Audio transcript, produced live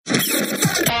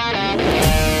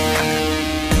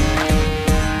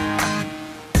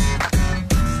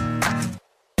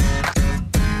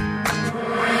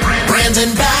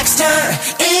Brandon Baxter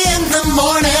in the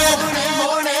morning.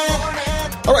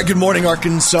 All right, good morning,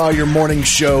 Arkansas. Your morning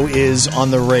show is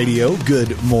on the radio.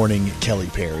 Good morning, Kelly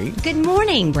Perry. Good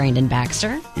morning, Brandon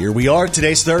Baxter. Here we are.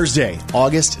 Today's Thursday,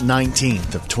 August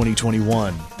 19th of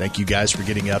 2021. Thank you guys for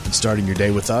getting up and starting your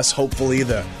day with us. Hopefully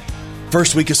the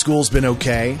first week of school's been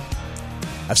okay.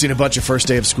 I've seen a bunch of first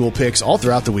day of school pics all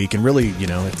throughout the week, and really,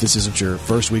 if this isn't your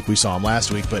first week, we saw them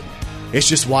last week, but it's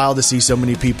just wild to see so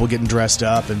many people getting dressed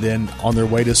up, and then on their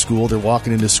way to school, they're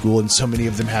walking into school, and so many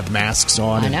of them have masks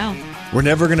on. I know. We're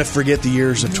never going to forget the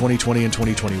years of 2020 and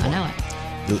 2021. I know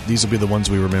it. These will be the ones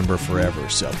we remember forever.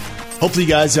 So hopefully you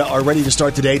guys are ready to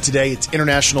start today. Today, it's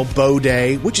International Bow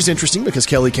Day, which is interesting because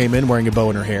Kelly came in wearing a bow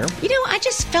in her hair. I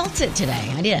just felt it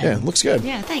today. I did. Yeah, it looks good.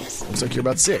 Yeah, thanks. Looks like you're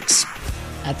about 6.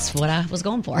 That's what I was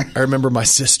going for. I remember my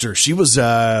sister. She was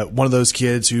one of those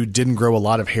kids who didn't grow a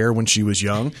lot of hair when she was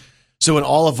young. So in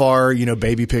all of our,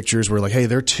 baby pictures, we're like, hey,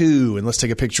 they're 2, and let's take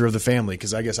a picture of the family.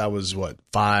 Because I guess I was,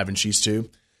 5, and she's 2.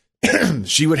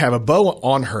 She would have a bow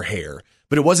on her hair,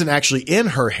 but it wasn't actually in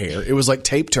her hair. It was like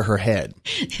taped to her head.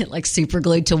 Like super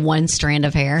glued to one strand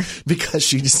of hair. Because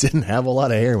she just didn't have a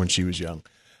lot of hair when she was young.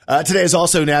 Today is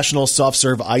also National Soft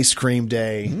Serve Ice Cream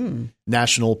Day,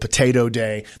 National Potato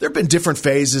Day. There have been different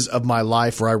phases of my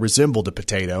life where I resembled a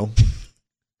potato.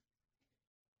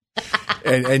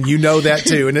 And you know that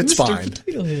too, and it's fine.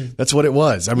 That's what it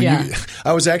was. I mean,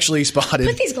 I was actually spotted.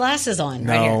 Put these glasses on.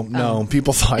 No.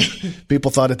 People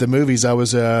thought at the movies I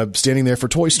was standing there for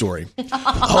Toy Story.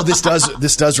 This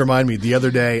does remind me. The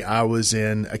other day I was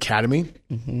in Academy,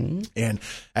 and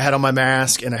I had on my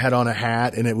mask and I had on a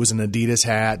hat, and it was an Adidas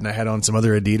hat, and I had on some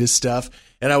other Adidas stuff,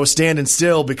 and I was standing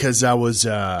still because I was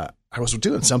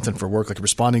doing something for work, like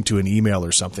responding to an email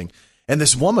or something. And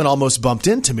this woman almost bumped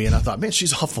into me, and I thought, man,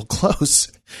 she's awful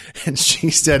close. And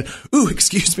she said, "Ooh,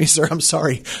 excuse me, sir. I'm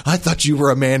sorry. I thought you were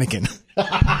a mannequin." Wow.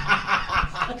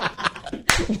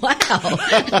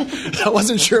 I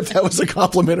wasn't sure if that was a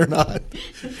compliment or not.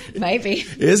 Maybe.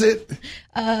 Is it?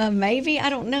 Maybe. I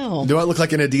don't know. Do I look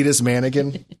like an Adidas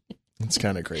mannequin? It's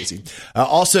kind of crazy.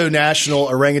 Also, National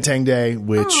Orangutan Day,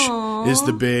 which is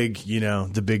the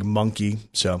big monkey.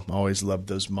 So I always love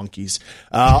those monkeys.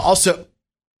 Also...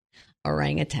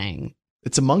 Orangutan.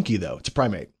 It's a monkey, though. It's a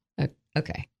primate.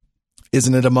 Okay.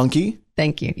 Isn't it a monkey?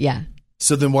 Thank you. Yeah.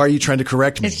 So then why are you trying to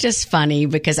correct me? It's just funny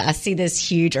because I see this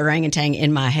huge orangutan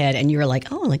in my head, and you're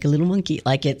like, oh, like a little monkey.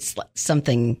 Like it's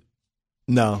something.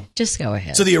 No. Just go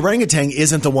ahead. So the orangutan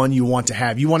isn't the one you want to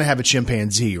have. You want to have a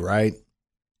chimpanzee, right?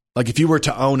 Like if you were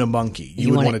to own a monkey, you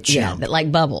would want a chimp. Yeah,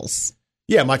 like Bubbles.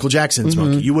 Yeah, Michael Jackson's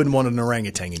monkey. You wouldn't want an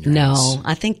orangutan in your house. No,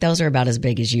 I think those are about as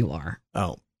big as you are.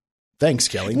 Oh. Thanks,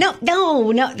 Kelly. No,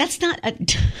 that's not.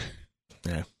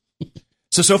 Yeah.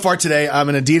 So far today, I'm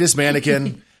an Adidas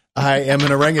mannequin. I am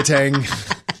an orangutan.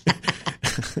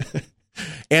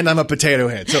 And I'm a potato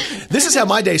head. So this is how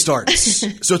my day starts.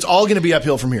 So it's all going to be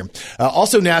uphill from here.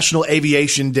 Also National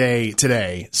Aviation Day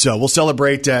today. So we'll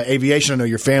celebrate aviation. I know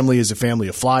your family is a family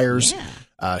of flyers.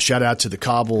 Yeah. Shout out to the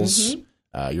Cobbles.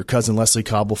 Your cousin Leslie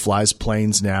Cobble flies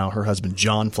planes now. Her husband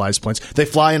John flies planes. They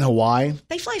fly in Hawaii.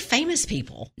 They fly famous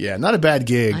people. Yeah, not a bad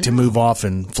gig to move off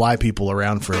and fly people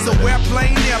around for a little bit.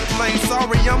 Airplane,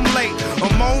 sorry I'm late.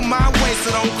 I'm on my way,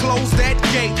 so don't close that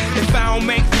gate. If I don't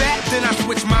make that, then I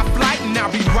switch my flight, and I'll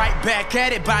be right back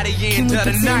at it by the end of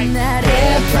the night. That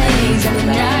airplanes in the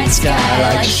night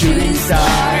sky like shooting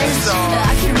stars.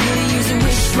 I can really use a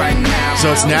wish right now.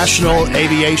 So it's National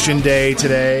Aviation Day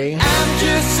today. I'm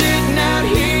just sitting out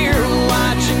here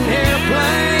watching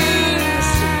airplanes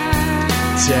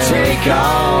take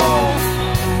off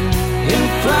and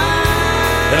fly.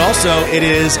 And also, it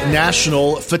is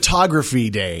National Photography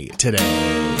Day today.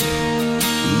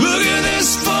 Look at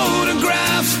this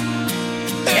photograph.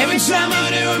 Every time I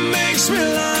do, it makes me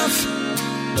laugh.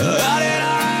 How did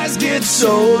our eyes get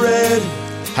so red?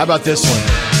 How about this one?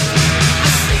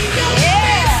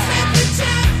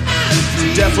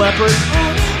 Def Leppard.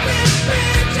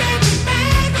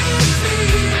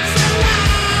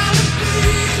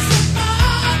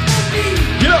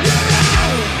 Yeah.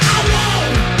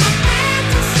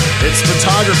 It's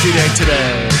Photography Day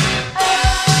today.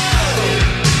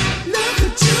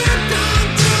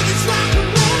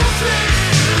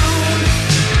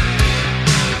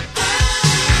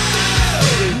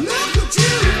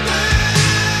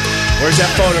 Where's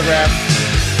that photograph?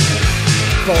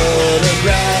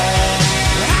 Photograph.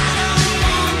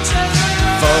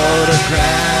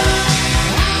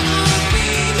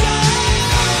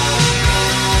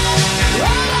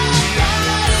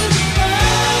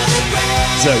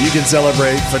 So you can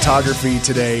celebrate photography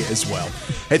today as well.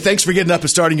 Hey, thanks for getting up and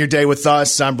starting your day with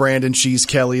us. I'm Brandon. She's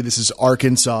Kelly. This is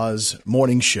Arkansas's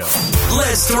Morning Show.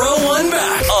 Let's throw one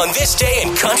back on this day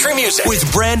in country music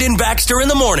with Brandon Baxter in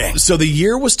the morning. So the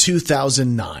year was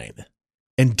 2009,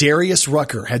 and Darius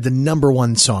Rucker had the number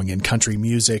one song in country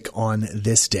music on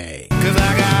this day. 'Cause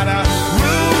I got a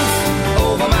roof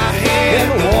over my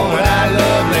head, the woman I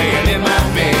love laying in my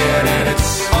bed, and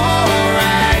it's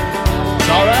alright. It's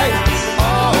all right.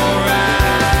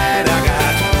 Alright, I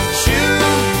got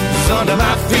shoes under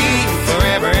my feet,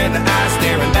 forever in the eyes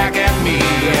staring back at me,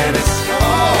 and it's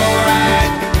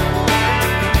alright.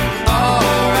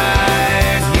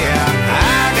 Alright, yeah,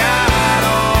 I got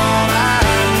all I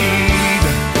need,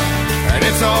 and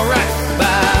it's alright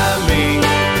by me.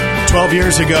 12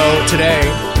 years ago today,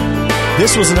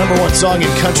 this was the number one song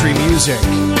in country music.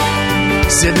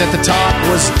 Sitting at the top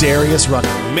was Darius Rucker.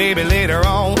 Maybe later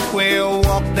on we'll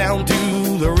walk down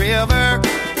to the river,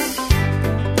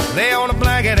 lay on a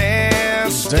blanket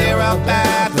and stare up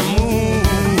at the moon.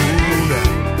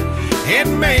 It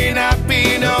may not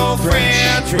be no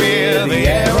French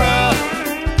Riviera,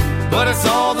 but it's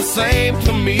all the same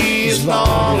to me as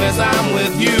long as I'm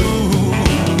with you.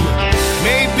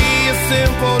 Maybe a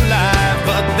simple life,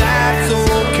 but that's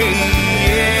okay,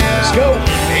 yeah. Let's go.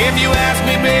 If you ask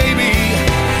me, baby,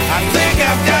 I think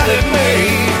I've got it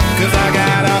made. 'Cause I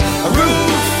got a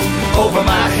roof over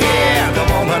my head, the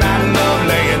woman I love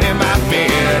laying in my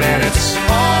bed, and it's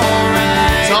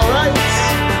alright. It's all right.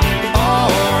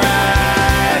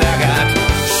 Alright, I got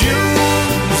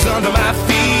shoes under my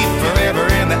feet, forever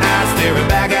in the eyes staring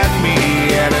back at me,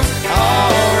 and it's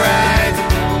alright.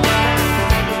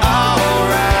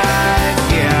 Alright,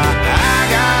 yeah, I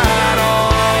got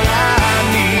all I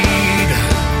need,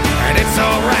 and it's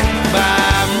alright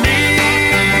by me.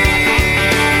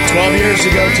 12 years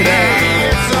ago today.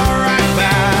 It's alright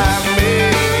by me,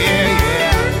 yeah,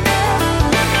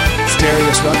 yeah. It's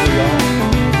Darius Rucker, y'all.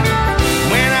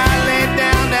 When I lay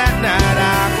down that night, I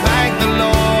thank the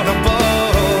Lord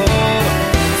above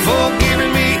for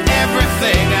giving me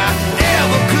everything I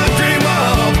ever could dream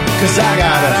of. 'Cause I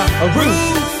got a roof.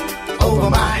 Over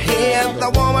my head, the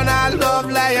woman I love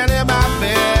laying in my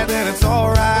bed, and it's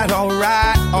alright,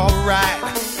 alright, alright,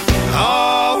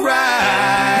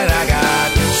 alright. I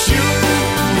got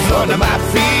shoes under my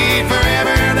feet,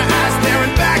 forever in the eyes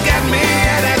staring back at me,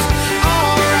 and it's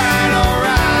alright,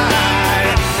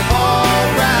 alright,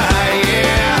 alright,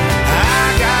 yeah. I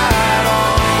got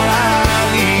all I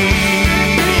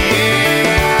need,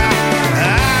 yeah. I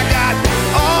got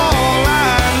all I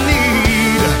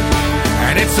need,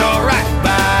 and it's alright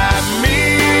by me.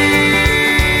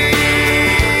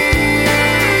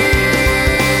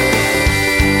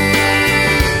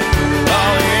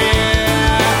 Oh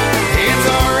yeah, it's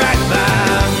alright by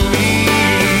me.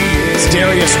 It's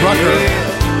Darius Rucker.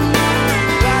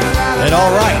 And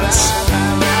all right.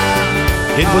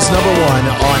 It was number one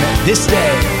on this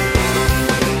day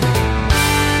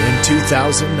in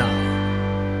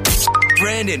 2009.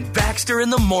 Brandon Baxter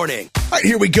in the morning. All right,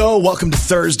 here we go. Welcome to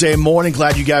Thursday morning.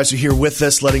 Glad you guys are here with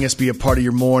us, letting us be a part of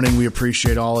your morning. We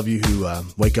appreciate all of you who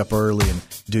wake up early and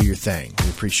do your thing. We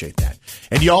appreciate that.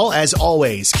 And y'all, as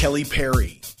always, Kelly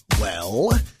Perry.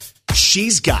 Well,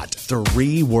 she's got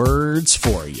 3 words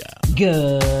for you.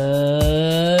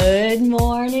 Good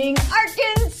morning,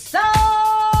 Arkansas.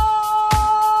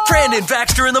 Brandon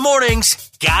Baxter in the mornings.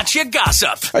 Gotcha gossip.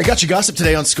 All right, got your gossip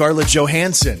today on Scarlett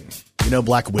Johansson. You know,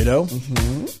 Black Widow.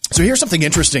 Mm-hmm. So here's something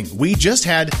interesting. We just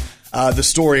had the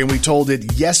story, and we told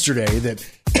it yesterday that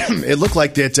it looked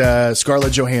like that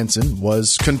Scarlett Johansson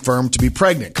was confirmed to be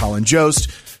pregnant. Colin Jost,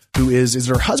 who is it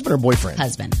her husband or boyfriend?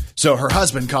 Husband. So her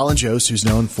husband, Colin Jost, who's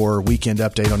known for Weekend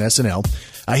Update on SNL,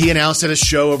 he announced at a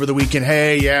show over the weekend,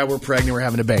 hey, yeah, we're pregnant, we're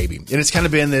having a baby. And it's kind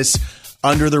of been this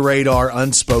under-the-radar,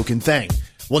 unspoken thing.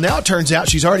 Well, now it turns out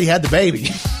she's already had the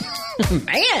baby.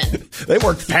 Man. They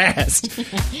worked fast.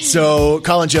 So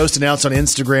Colin Jost announced on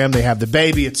Instagram they have the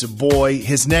baby. It's a boy.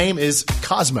 His name is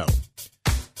Cosmo.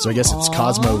 So I guess it's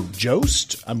Cosmo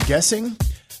Jost, I'm guessing.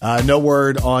 No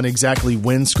word on exactly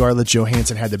when Scarlett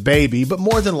Johansson had the baby, but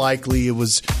more than likely it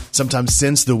was sometime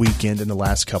since the weekend in the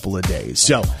last couple of days.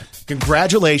 So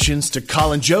congratulations to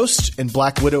Colin Jost and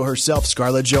Black Widow herself,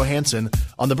 Scarlett Johansson,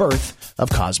 on the birth of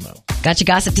Cosmo. Gotcha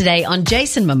gossip today on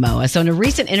Jason Momoa. So in a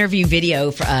recent interview video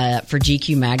for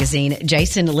GQ magazine,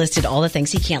 Jason listed all the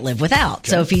things he can't live without. Okay.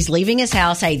 So if he's leaving his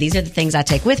house, hey, these are the things I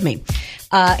take with me.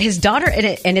 His daughter,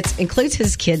 and it includes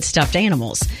his kids' stuffed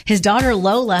animals. His daughter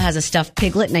Lola has a stuffed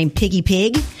piglet named Piggy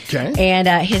Pig. Okay. And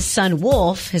his son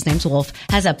Wolf, his name's Wolf,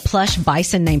 has a plush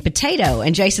bison named Potato.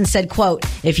 And Jason said, quote,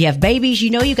 if you have babies, you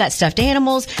know you got stuffed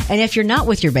animals. And if you're not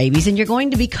with your babies, then you're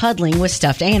going to be cuddling with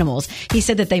stuffed animals. He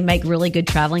said that they make really good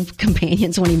traveling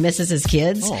companions when he misses his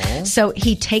kids. Aww. So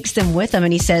he takes them with him,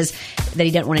 and he says that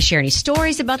he doesn't want to share any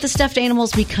stories about the stuffed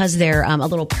animals because they're a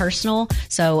little personal.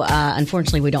 So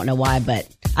unfortunately, we don't know why, but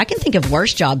I can think of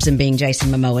worse jobs than being Jason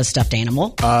Momoa's stuffed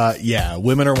animal. Yeah,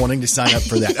 women are wanting to sign up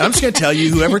for that. I'm just going to tell you,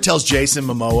 whoever tells Jason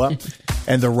Momoa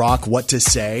and The Rock what to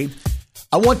say,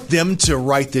 I want them to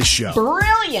write this show.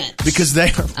 Brilliant. Because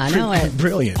they are I know it.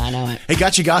 brilliant. I know it. Hey,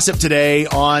 got you gossip today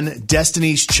on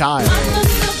Destiny's Child.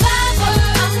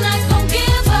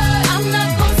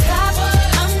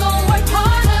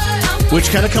 Which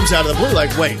kind of comes out of the blue,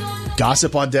 like, wait,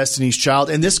 gossip on Destiny's Child?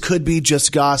 And this could be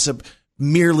just gossip,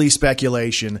 merely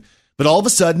speculation. But all of a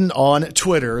sudden on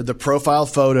Twitter, the profile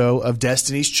photo of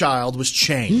Destiny's Child was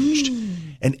changed.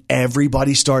 And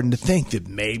everybody's starting to think that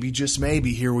maybe, just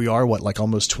maybe, here we are, like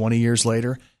almost 20 years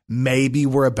later, maybe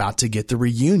we're about to get the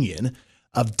reunion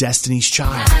of Destiny's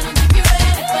Child.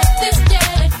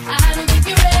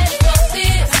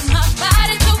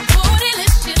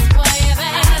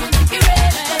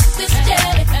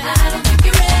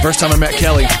 First time I met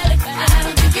Kelly,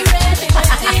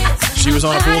 she was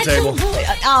on a pool table.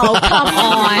 Oh, come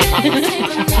on.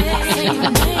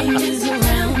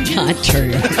 Not true.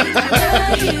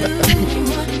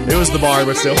 It was the bar,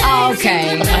 but still.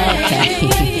 Okay.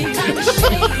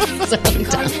 So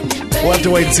dumb. We'll have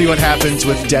to wait and see what happens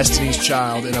with Destiny's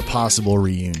Child in a possible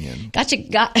reunion. Gotcha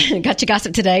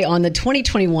gossip today on the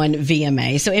 2021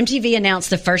 VMA. So MTV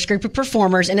announced the first group of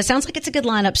performers, and it sounds like it's a good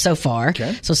lineup so far.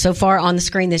 Okay. So far on the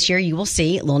screen this year, you will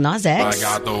see Lil Nas X. I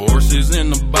got the horses in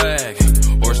the bag,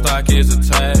 horse stock is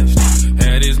attached.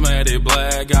 Head is matted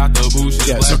black, got the bushes.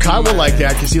 Yeah, so Kai will like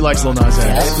that because he likes Lil Nas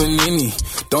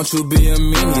X. Don't you be a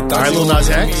mini. All right, Lil Nas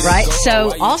X. Right.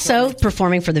 So also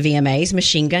performing for the VMAs,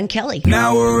 Machine Gun Kelly.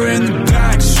 Now we're in the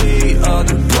backseat of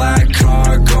the black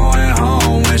car going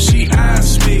home when she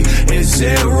asked me, is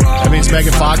it wrong? That means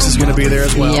Megan Fox is going to be there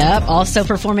as well. Yep. Also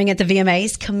performing at the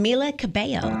VMAs, Camila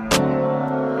Cabello.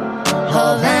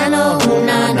 Havana, ooh,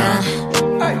 na, na.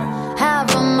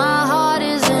 Half of my heart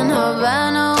is in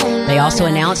Havana. Ooh, They also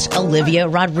announced Olivia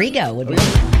Rodrigo would be.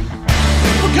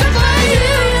 good for you.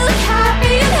 Look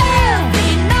happy and healthy,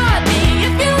 not me.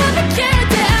 If you ever cared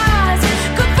to ask,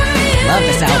 good for you. Love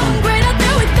this album. Doing great out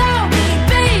there without me,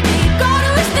 baby. Gotta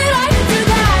wish that I could do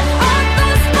that. I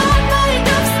lost my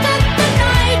makeup, spent the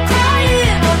night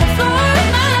crying on the floor of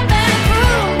my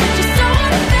bedroom. But you're so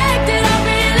unaffected, I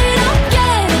really don't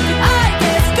get it. I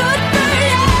guess good for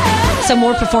you. Some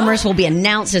more performers will be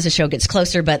announced as the show gets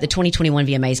closer, but the 2021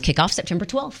 VMAs kick off September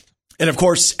 12th. And of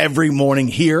course, every morning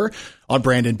here on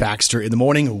Brandon Baxter in the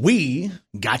Morning, we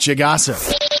got you gossip.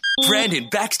 Brandon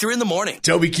Baxter in the Morning.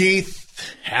 Toby Keith,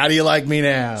 how do you like me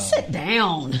now? Sit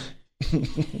down.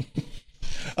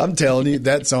 I'm telling you,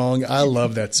 that song, I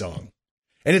love that song.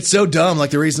 And it's so dumb.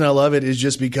 Like, the reason I love it is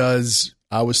just because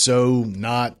I was so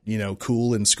not,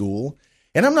 cool in school.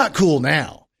 And I'm not cool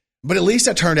now. But at least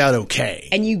I turned out okay.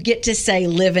 And you get to say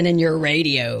living in your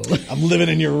radio. I'm living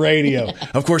in your radio.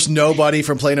 Of course, nobody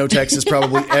from Plano, Texas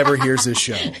probably ever hears this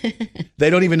show.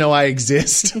 They don't even know I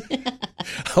exist.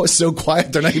 I was so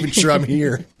quiet, they're not even sure I'm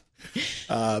here.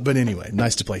 But anyway,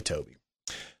 nice to play Toby.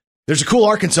 There's a cool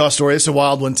Arkansas story. It's a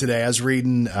wild one today. I was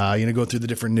reading, going through the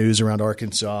different news around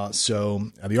Arkansas. So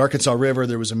the Arkansas River,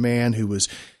 there was a man who was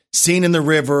seen in the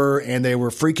river, and they were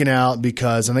freaking out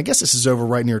because, and I guess this is over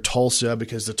right near Tulsa,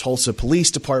 because the Tulsa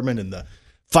Police Department and the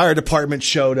fire department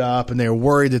showed up, and they were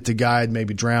worried that the guy had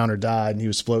maybe drowned or died, and he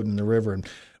was floating in the river. And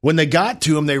when they got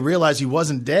to him, they realized he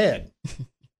wasn't dead.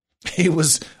 He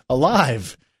was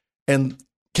alive. And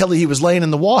Kelly, he was laying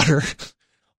in the water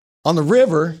on the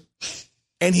river,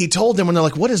 and he told them, when they're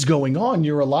like, what is going on?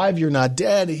 You're alive. You're not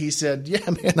dead. He said, yeah,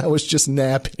 man, I was just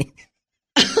napping.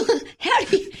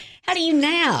 How do you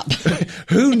nap?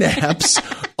 Who naps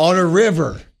on a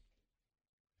river?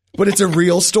 But it's a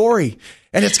real story.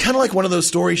 And it's kind of like one of those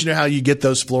stories, how you get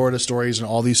those Florida stories and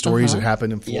all these stories that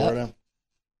happen in Florida.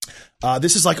 Yep.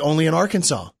 This is like only in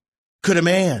Arkansas. Could a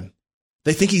man?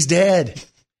 They think he's dead.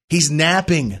 He's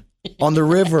napping on the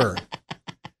river.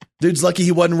 Dude's lucky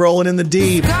he wasn't rolling in the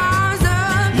deep. You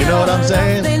know what I'm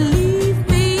saying?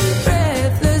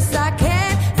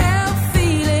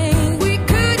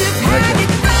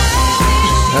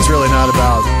 That's really not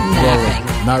about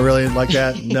rolling. Not really like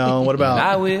that? No, what about?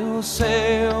 I will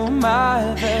sail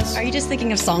my vessel. Are you just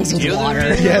thinking of songs with water?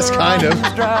 Yes, kind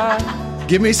of.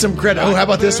 Give me some credit. Oh, how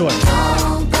about this one?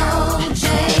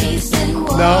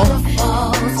 No?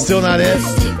 Still not it?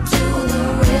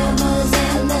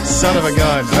 Son of a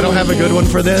gun. I don't have a good one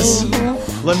for this.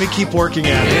 Let me keep working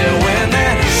at it. When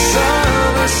that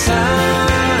summer sun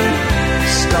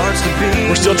starts to be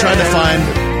We're still trying to find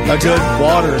a good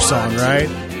water song, right?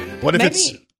 What if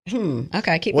it's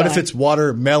Okay, keep what going. if it's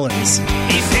watermelons?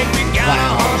 He said we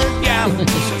got 100 gallons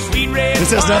of sweet red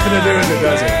This has nothing to do with it,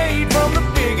 does it? wine from the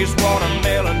biggest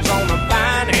watermelons on the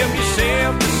vine. Help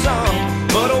yourself to some,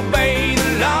 but obey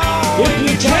the law. If you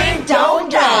drink,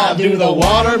 don't drive. Do the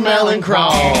watermelon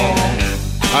crawl. All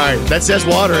right, that says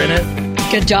water in it.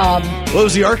 Good job. Well, it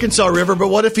was the Arkansas River, but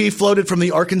what if he floated from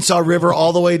the Arkansas River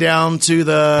all the way down to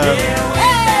the...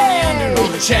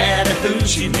 Chattahoochee,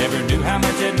 she never knew how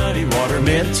much that muddy water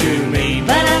meant to me.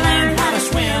 But I learned how to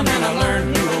swim and I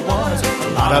learned who I was. A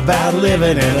lot About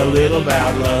living and a little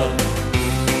about love.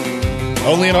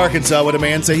 Only in Arkansas would a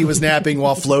man say he was napping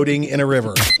while floating in a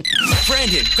river.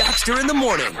 Brandon Baxter in the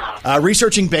morning.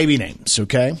 Researching baby names,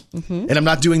 okay? And I'm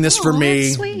not doing this for Oh, me.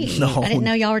 that's sweet. No. I didn't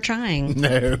know y'all were trying.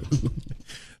 No.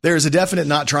 There is a definite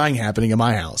not trying happening in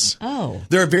my house. Oh.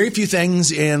 There are very few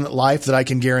things in life that I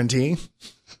can guarantee.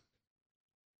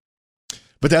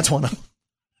 But that's one of them.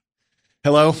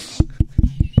 Hello?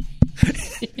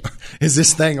 Is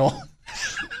this thing on?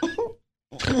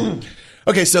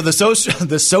 Okay, so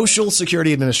the Social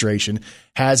Security Administration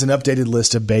has an updated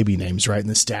list of baby names, right? And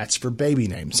the stats for baby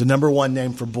names. The number one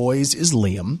name for boys is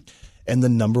Liam, and the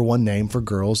number one name for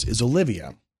girls is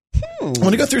Olivia. I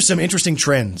want to go through some interesting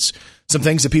trends, some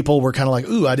things that people were kind of like,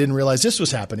 ooh, I didn't realize this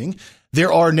was happening.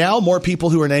 There are now more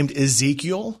people who are named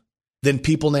Ezekiel than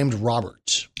people named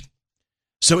Robert.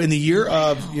 So in the year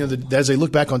of, as they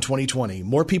look back on 2020,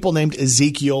 more people named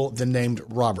Ezekiel than named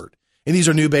Robert. And these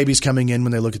are new babies coming in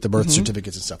when they look at the birth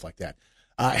certificates and stuff like that.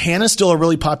 Hannah's still a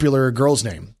really popular girl's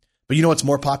name. But you know what's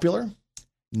more popular?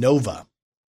 Nova.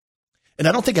 And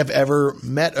I don't think I've ever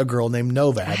met a girl named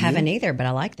Nova. I haven't either, but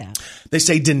I like that. They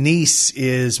say Denise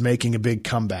is making a big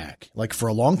comeback. Like for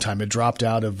a long time, it dropped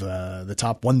out of the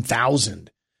top 1,000.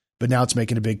 But now it's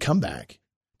making a big comeback.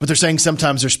 But they're saying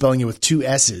sometimes they're spelling it with two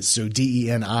S's. So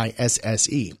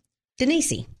Denisse.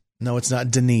 Denise. No, it's not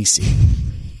Denise.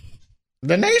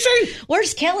 Denise?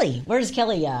 Where's Kelly? Where does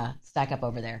Kelly stack up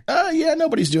over there? Yeah,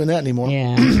 nobody's doing that anymore.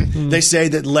 Yeah. They say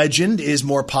that Legend is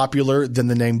more popular than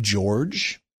the name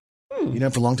George. For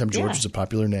a long time, George was a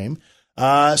popular name.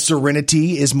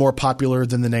 Serenity is more popular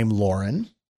than the name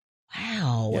Lauren.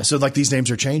 Wow. Yeah, so like these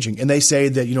names are changing. And they say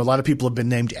that, a lot of people have been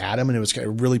named Adam, and it was a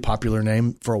really popular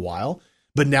name for a while.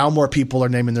 But now more people are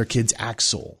naming their kids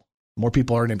Axel. More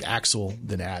people are named Axel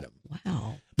than Adam.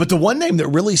 Wow. But the one name that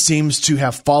really seems to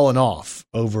have fallen off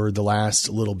over the last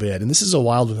little bit, and this is a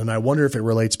wild one, and I wonder if it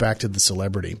relates back to the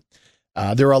celebrity.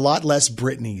 There are a lot less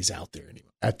Britneys out there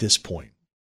at this point.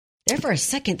 There for a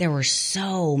second, there were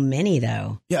so many,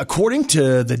 though. Yeah, according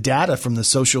to the data from the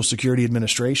Social Security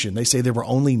Administration, they say there were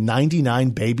only 99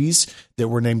 babies that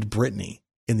were named Britney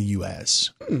in the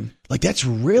U.S. Like, that's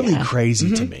really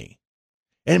crazy to me.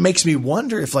 And it makes me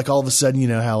wonder if, like, all of a sudden,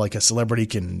 how like a celebrity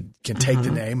can take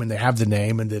the name and they have the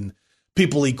name and then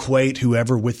people equate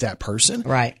whoever with that person.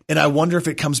 Right. And I wonder if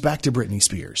it comes back to Britney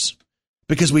Spears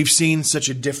because we've seen such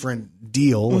a different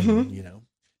deal. And,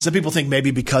 some people think maybe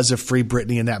because of Free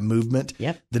Britney and that movement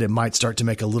that it might start to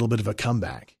make a little bit of a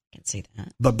comeback. I can see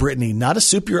that. But Britney, not a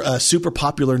super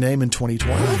popular name in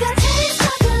 2020.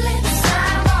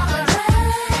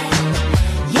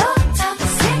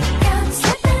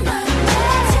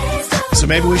 So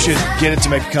maybe we should get it to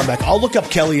make a comeback. I'll look up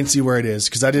Kelly and see where it is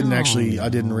because I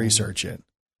didn't research it.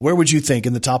 Where would you think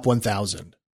in the top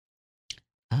 1,000?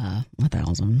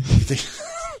 1,000.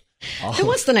 Who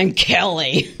wants the name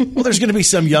Kelly? Well, there's going to be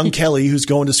some young Kelly who's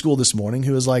going to school this morning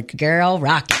who is like Girl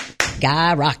Rocket,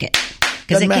 Guy Rocket.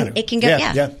 Because it can go.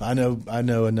 Yeah. I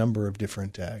know a number of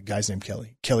different guys named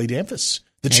Kelly. Kelly Danfus,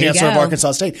 the There you chancellor of go.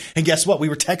 Arkansas State. And guess what? We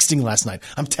were texting last night.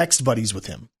 I'm text buddies with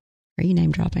him. Are you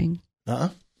name dropping?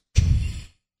 I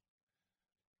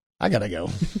gotta go.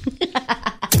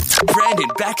 Brandon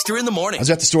Baxter in the morning. I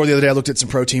was at the store the other day. I looked at some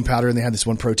protein powder, and they had this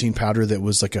one protein powder that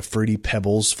was like a Fruity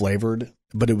Pebbles flavored,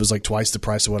 but it was like twice the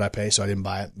price of what I pay, so I didn't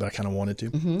buy it, but I kind of wanted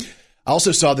to. I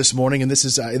also saw this morning, and this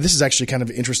is actually kind of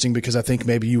interesting because I think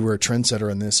maybe you were a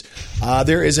trendsetter in this.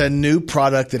 There is a new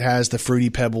product that has the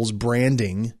Fruity Pebbles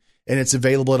branding, and it's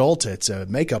available at Ulta. It's a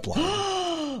makeup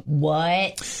line.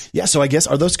 What? Yeah, so I guess,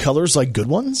 are those colors like good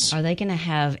ones? Are they going to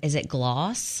have, is it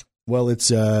gloss? Well,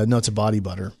 it's a body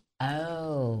butter.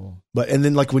 Oh. And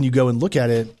then like when you go and look at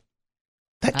it,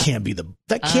 that can't be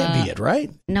it,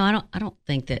 right? No, I don't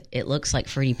think that it looks like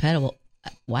Fruity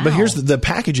Wow. But here's the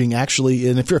packaging actually,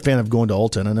 and if you're a fan of going to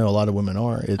Ulta, and I know a lot of women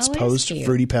are, it's Oh, it is Post cute.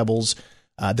 Fruity Pebbles.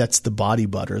 That's the body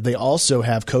butter. They also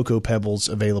have Cocoa Pebbles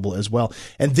available as well.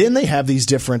 And then they have these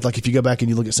different, like if you go back and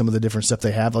you look at some of the different stuff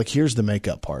they have, like here's the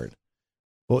makeup part.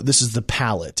 Well, this is the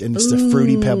palette, and it's the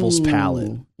Fruity Pebbles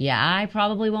palette. Yeah, I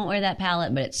probably won't wear that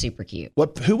palette, but it's super cute.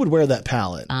 Who would wear that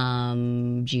palette?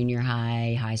 Junior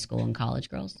high, high school, and college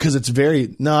girls. Because it's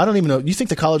very, no, I don't even know. You think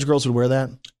the college girls would wear that?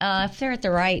 If they're at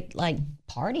the right like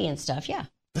party and stuff, yeah.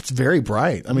 That's very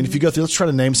bright. I mean, if you go through, let's try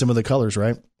to name some of the colors,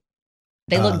 right?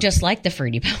 They look just like the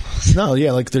Fruity Pebbles. No,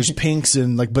 yeah, like there's pinks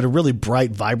and like, but a really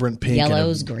bright, vibrant pink.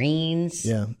 Yellows, and greens.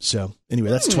 yeah. So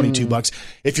anyway, that's $22.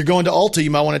 If you're going to Ulta, you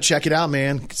might want to check it out,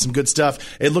 man. Some good stuff.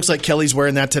 It looks like Kelly's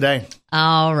wearing that today.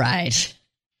 All right.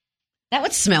 That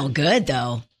would smell good,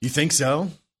 though. You think so?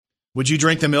 Would you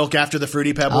drink the milk after the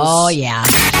Fruity Pebbles? Oh, yeah.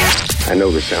 I know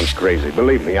this sounds crazy.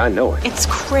 Believe me, I know it. It's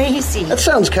crazy. That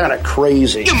sounds kind of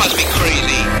crazy. You must be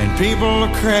crazy. And people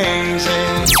are crazy.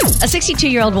 A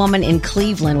 62-year-old woman in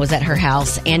Cleveland was at her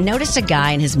house and noticed a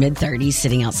guy in his mid-30s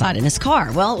sitting outside in his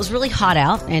car. Well, it was really hot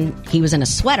out, and he was in a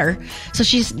sweater, so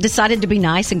she decided to be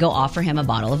nice and go offer him a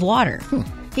bottle of water.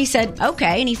 He said,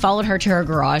 okay, and he followed her to her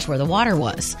garage where the water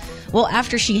was. Well,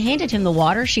 after she handed him the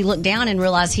water, she looked down and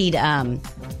realized he'd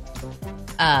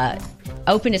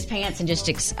opened his pants and just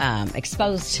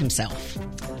exposed himself.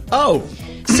 Oh.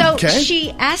 So Okay.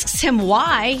 she asks him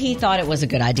why he thought it was a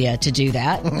good idea to do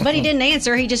that, but he didn't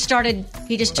answer. He just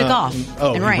took off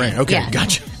and he ran. ran. Okay, Yeah.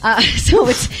 gotcha. So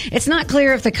it's not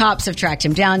clear if the cops have tracked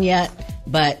him down yet,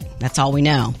 but that's all we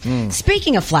know.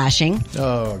 Speaking of flashing,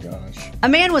 Oh, gosh. a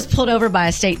man was pulled over by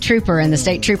a state trooper, and the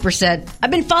state trooper said,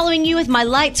 "I've been following you with my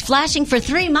lights flashing for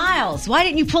 3 miles. Why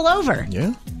didn't you pull over?"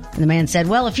 Yeah. And the man said,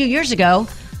 "Well, a few years ago,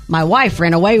 my wife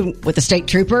ran away with the state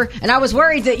trooper, and I was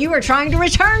worried that you were trying to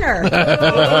return her."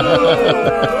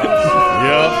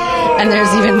 Yep. And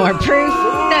there's even more proof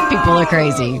that people are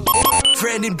crazy.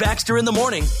 Brandon Baxter in the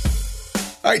morning.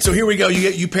 All right, so here we go.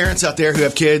 You parents out there who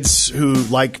have kids who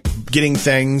like getting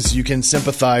things, you can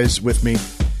sympathize with me,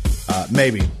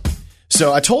 maybe.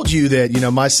 So I told you that,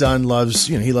 my son loves,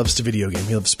 he loves to video game.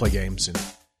 He loves to play games. And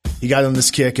he got on this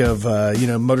kick of,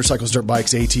 motorcycles, dirt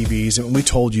bikes, ATVs. And we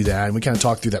told you that. And we kind of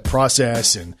talked through that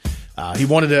process. And he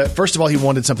wanted first of all, he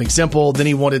wanted something simple. Then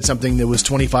he wanted something that was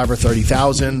 25 or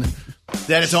 30,000.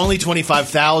 That it's only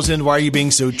 25,000. Why are you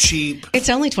being so cheap? It's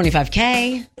only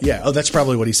 $25K. Yeah. Oh, that's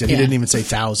probably what he said. Yeah. He didn't even say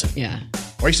 1,000. Yeah.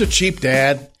 Why are you so cheap,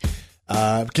 Dad?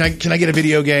 Can I get a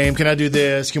video game? Can I do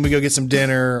this? Can we go get some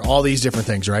dinner? All these different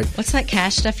things, right? What's that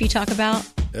cash stuff you talk about?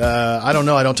 I don't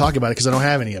know. I don't talk about it because I don't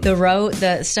have any of it.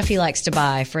 The stuff he likes to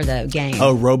buy for the game.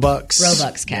 Oh, Robux?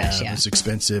 Robux cash, yeah. It's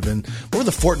expensive. And what were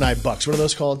the Fortnite bucks? What are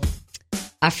those called?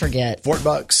 I forget. Fort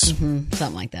bucks?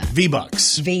 Something like that.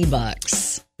 V-bucks.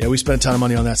 V-Bucks. Yeah, we spent a ton of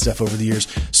money on that stuff over the years.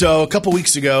 So a couple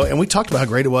weeks ago, and we talked about how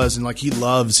great it was, and like he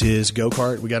loves his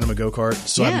go-kart. We got him a go-kart.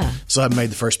 Still haven't made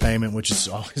the first payment, which is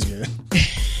always good.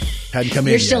 Hadn't come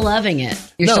in You're yet. still loving it.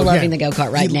 You're No, still yeah. loving the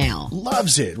go-kart right He now.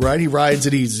 Loves it, right? He rides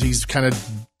it. He's kind of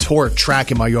tore a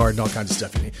track in my yard and all kinds of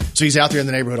stuff. So he's out there in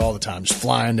the neighborhood all the time, just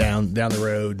flying down the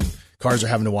road. And cars are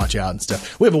having to watch out and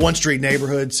stuff. We have a one-street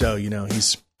neighborhood, so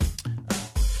he's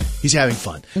having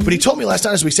fun. But he told me last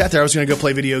night as we sat there, I was going to go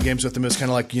play video games with him. It was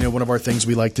kind of like, one of our things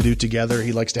we like to do together.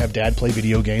 He likes to have Dad play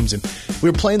video games. And we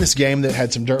were playing this game that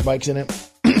had some dirt bikes in it.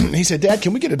 He said, "Dad,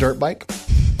 can we get a dirt bike?"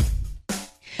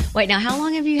 Wait, now how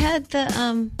long have you had the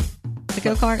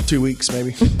go-kart? 2 weeks,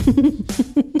 maybe.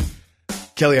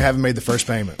 Kelly, I haven't made the first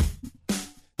payment.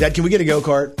 Dad, can we get a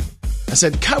go-kart? I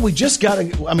said, God, we just got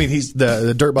he's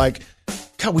the dirt bike.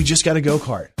 God, we just got a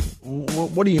go-kart.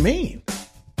 What do you mean?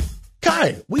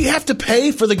 Kai, we have to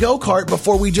pay for the go-kart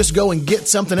before we just go and get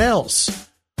something else.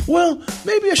 Well,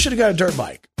 maybe I should have got a dirt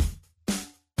bike.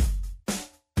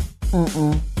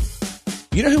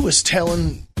 You know who was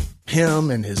telling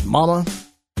him and his mama,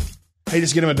 hey,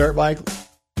 just get him a dirt bike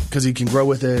because he can grow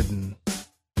with it and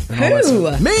all that Who?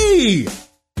 stuff? Me!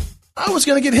 I was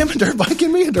going to get him a dirt bike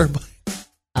and me a dirt bike.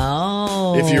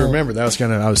 Oh. If you remember, I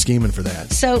was scheming for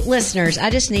that. So, listeners,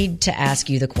 I just need to ask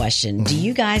you the question. Do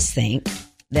you guys think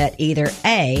that either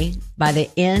A, by the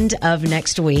end of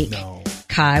next week,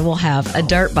 Kai will have a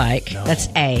dirt bike? That's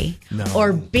A. No.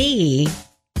 Or B,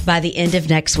 by the end of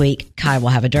next week, Kai will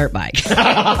have a dirt bike.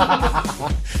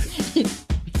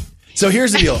 So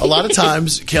here's the deal. A lot of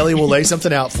times, Kelly will lay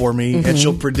something out for me, and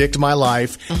she'll predict my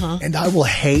life, and I will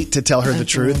hate to tell her the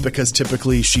truth because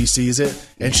typically she sees it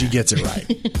and she gets it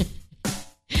right.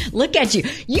 Look at you.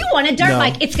 You want a dirt No.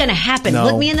 bike. It's going to happen. No.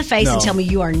 Look me in the face No. and tell me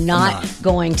you are not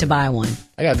going to buy one.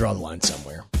 I got to draw the line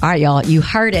somewhere. All right, y'all. You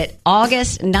heard it.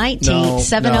 August 19th, No,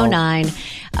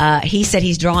 7:09. He said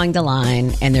he's drawing the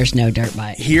line and there's no dirt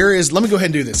bike. Here is, let me go ahead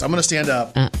and do this. I'm going to stand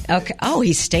up. Okay. Oh,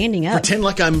 he's standing up. Pretend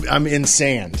like I'm in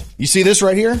sand. You see this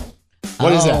right here?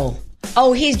 What is that?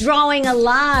 Oh, he's drawing a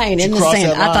line in the cross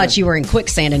sand. that I line. thought you were in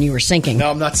quicksand and you were sinking.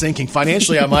 No, I'm not sinking.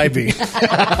 Financially, I might be.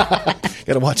 Got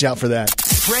to watch out for that.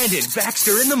 Brandon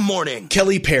Baxter in the morning.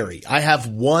 Kelly Perry, I have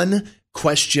one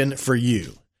question for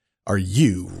you. Are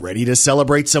you ready to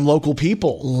celebrate some local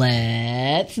people?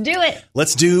 Let's do it.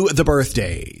 Let's do the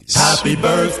birthdays. Happy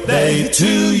birthday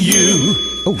to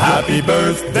you. Happy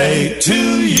birthday to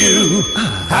you.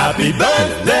 Happy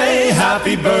birthday,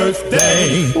 happy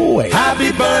birthday. Wait.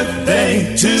 Happy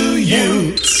birthday to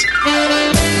you.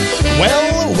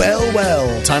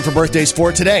 Well. Time for birthdays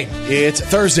for today. It's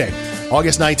Thursday,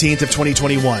 August 19th of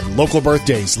 2021. Local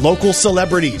birthdays, local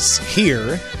celebrities.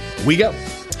 Here we go.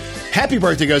 Happy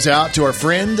birthday goes out to our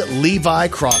friend Levi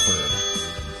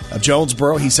Crawford of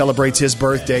Jonesboro. He celebrates his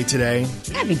birthday today.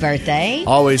 Happy birthday.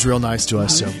 Always real nice to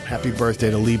us, so happy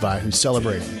birthday to Levi, who's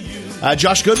celebrating.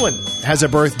 Josh Goodwin has a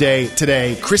birthday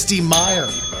today. Christy Meyer.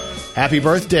 Happy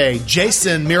birthday.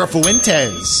 Jason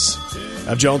Mirafuentes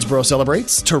of Jonesboro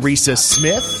celebrates. Teresa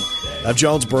Smith of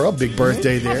Jonesboro. Big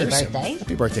birthday there. Happy birthday.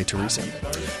 Happy birthday, Teresa.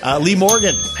 Lee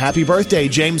Morgan. Happy birthday.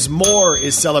 James Moore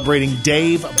is celebrating.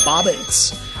 Dave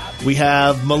Bobbitt. We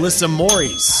have Melissa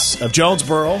Morris of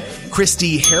Jonesboro.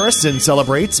 Christy Harrison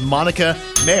celebrates. Monica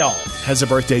Mayall has a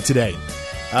birthday today.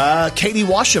 Katie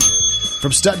Washam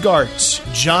from Stuttgart.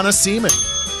 Jonna Seaman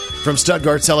from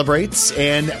Stuttgart celebrates.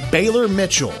 And Baylor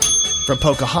Mitchell from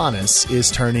Pocahontas is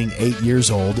turning 8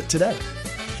 years old today.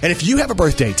 And if you have a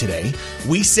birthday today,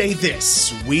 we say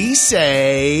this. We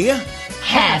say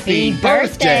Happy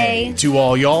birthday to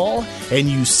all y'all, and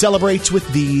you celebrate with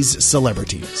these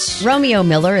celebrities. Romeo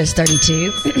Miller is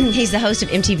 32. He's the host of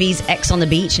MTV's X on the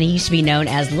Beach, and he used to be known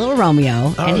as Little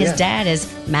Romeo, and his yeah. dad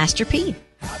is Master P.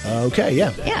 Okay,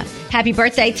 yeah. Yeah. Happy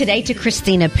birthday today to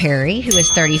Christina Perry, who is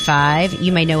 35.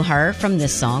 You may know her from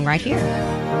this song right here.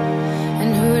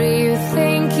 And who do you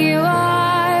think you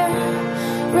are?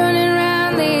 Running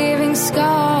around leaving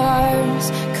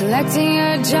scars, collecting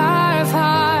a jar of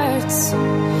hearts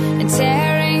and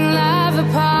tearing love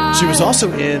apart. She was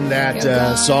also in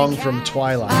that song from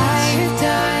Twilight. I have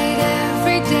died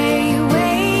every day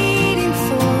waiting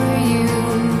for you.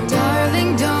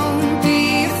 Darling, don't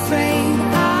be afraid.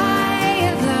 I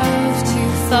have loved you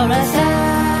for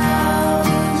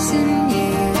 1,000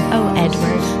 years. Oh,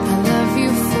 Edward. I love you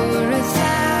for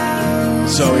 1,000.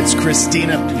 So it's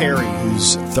Christina Perry,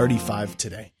 who's 35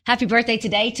 today. Happy birthday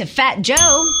today to Fat Joe,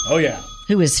 Oh, yeah.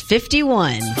 who is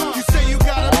 51. You say you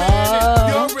got a man,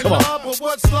 you're in come on. love, but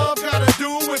what's love gotta do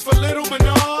with a little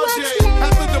menage?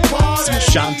 After the party, Some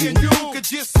Shanti. me and you could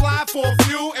just slide for a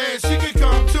few, and she could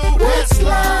come too. What's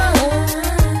love?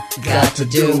 Got to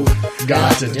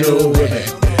do with it.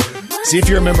 See if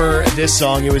you remember this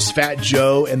song. It was Fat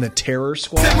Joe and the Terror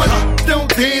Squad. Don't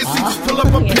dance, you just pull up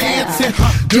a pants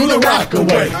and Do the rock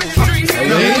away.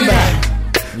 Lean back.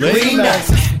 Lean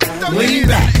back. lean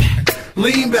back,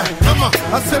 lean back. Come on,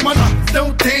 I said my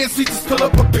don't dance, we just pull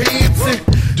up a pants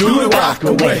and Do the rock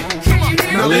away.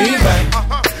 now lean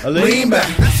back, lean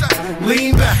back,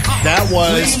 lean back. That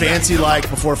was Fancy Like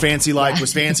before Fancy Like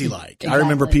was Fancy Like. I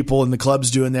remember people in the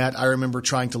clubs doing that. I remember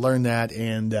trying to learn that,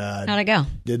 and How'd it go?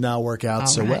 did not work out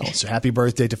so right. well. So happy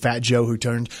birthday to Fat Joe, who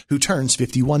turns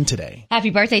 51 today. Happy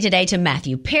birthday today to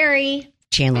Matthew Perry,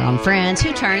 Chandler on Friends,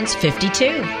 who turns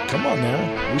 52. Come on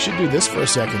now, we should do this for a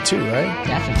second too, right?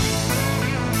 Definitely.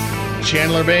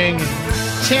 Chandler Bing,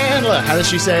 Chandler. How does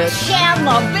she say it?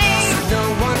 Chandler Bing. No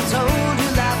one told you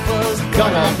life was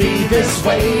Gonna be this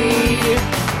way.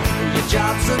 your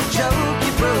job's a joke,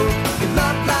 you broke, your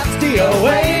love life's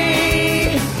DOA.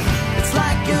 it's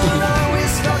like you're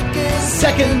always stuck in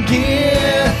Second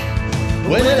gear.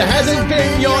 When it hasn't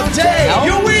been your day.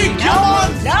 Your week. Come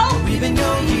on. No. even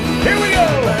your years. Here we go.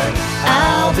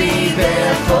 I'll be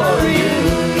there for you.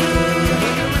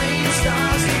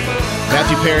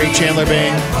 Matthew Perry, Chandler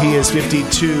Bing. He is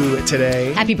 52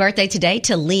 today. Happy birthday today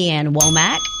to Leanne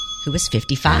Womack, who is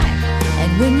 55.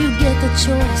 And when you get the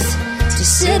choice to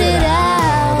sit it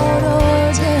out or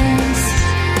dance,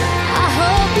 I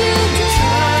hope you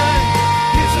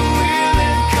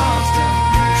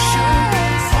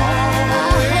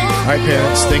All right,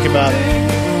 parents, think about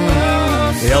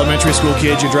the elementary school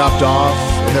kids you dropped off,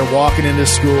 and they're walking into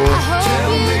school.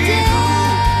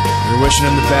 You're wishing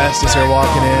them the best as they're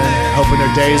walking in, hoping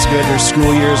their day is good, their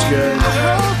school year is good.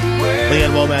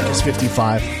 Leanne Womack is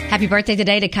 55. Happy birthday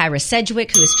today to Kyra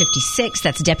Sedgwick, who is 56.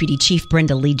 That's Deputy Chief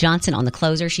Brenda Lee Johnson on the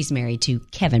closer. She's married to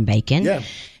Kevin Bacon. Yeah.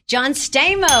 John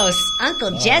Stamos,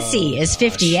 Uncle Jesse, is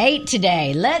 58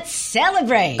 today. Let's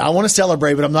celebrate. I want to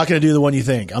celebrate, but I'm not going to do the one you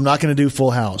think. I'm not going to do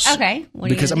Full House. Okay. What are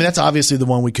you Because, gonna do? that's obviously the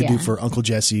one we could do Yeah. for Uncle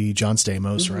Jesse, John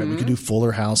Stamos, right? Mm-hmm. We could do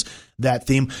Fuller House, that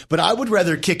theme. But I would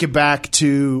rather kick it back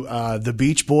to the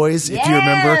Beach Boys, if you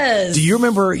remember. Yes. Do you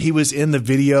remember he was in the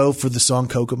video for the song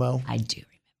Kokomo? I do.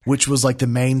 Which was like the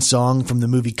main song from the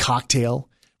movie Cocktail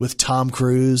with Tom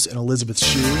Cruise and Elizabeth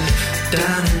Shue.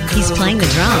 He's playing the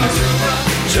drums.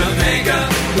 Jamaica,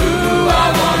 ooh, I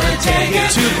wanna take you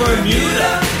to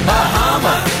Bermuda,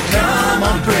 Bahama. Come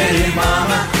on, pretty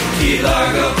mama. Key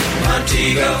Largo,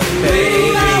 Montego,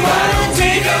 baby, why don't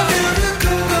we go?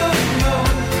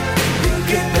 We'll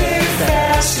get there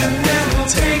fast and then we'll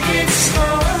take it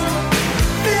slow.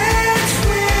 That's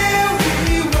where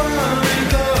we wanna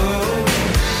go.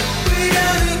 We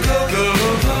gotta go.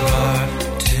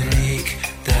 Martinique,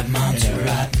 that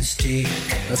Montserrat steak.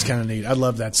 That's kind of neat. I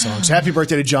love that song. So happy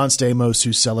birthday to John Stamos,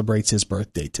 who celebrates his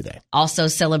birthday today. Also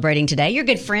celebrating today, your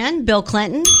good friend, Bill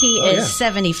Clinton. He is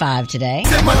 75 today.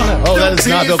 Oh, that is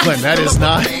not Bill Clinton. That is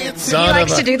not. He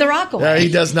likes to do the rock away. Yeah, he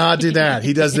does not do that.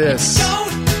 He does this.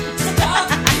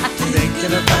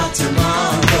 Thinking about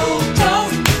tomorrow.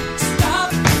 Don't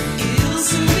stop.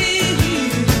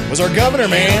 Was our governor,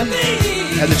 man.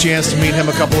 Had the chance to meet him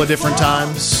a couple of different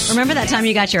times. Remember that time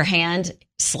you got your hand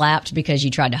slapped because you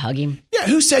tried to hug him? Yeah,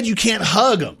 who said you can't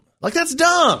hug him? Like, that's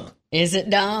dumb. Is it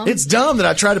dumb? It's dumb that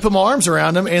I tried to put my arms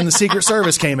around him and the Secret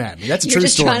Service came at me. That's a You're true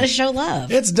just story. trying to show love.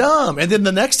 It's dumb. And then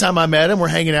the next time I met him, we're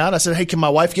hanging out. I said, hey, can my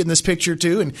wife get in this picture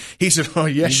too? And he said, oh,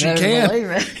 yes, she better believe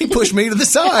can. it. He pushed me to the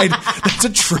side. That's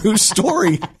a true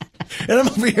story. And I'm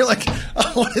over here like,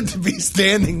 I wanted to be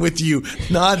standing with you,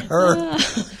 not her.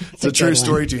 It's a true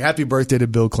story too. Happy birthday to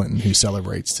Bill Clinton, who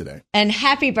celebrates today. And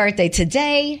happy birthday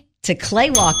today to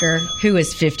Clay Walker, who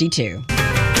is 52.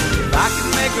 I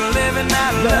can make a living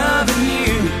out of loving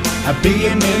you. I'd be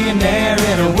a millionaire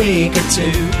in a week or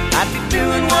two. I'd be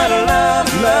doing what I love,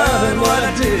 loving what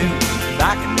I do.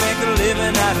 I can make a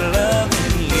living out of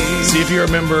loving you. See if you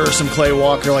remember some Clay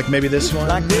Walker, like maybe this one.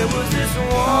 Like there was this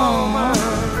woman,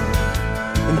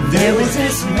 and there was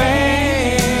this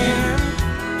man,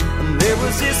 and there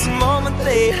was this moment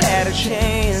they had a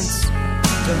chance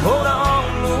to hold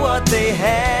on to what they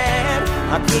had.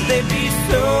 How could they be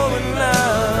so in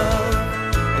love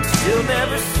and still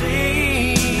never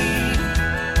see?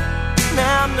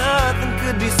 Now nothing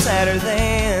could be sadder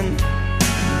than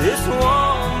this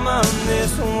woman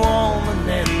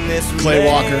and this Clay man.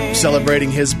 Walker celebrating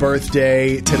his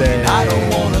birthday today. I don't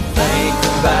want to think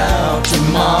about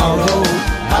tomorrow.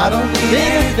 I don't need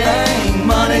anything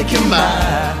money can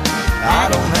buy. I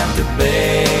don't have to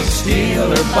beg,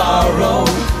 steal, or borrow.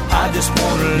 I just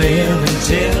want to live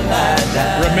until I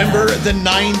die. Remember the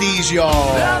 90s, y'all.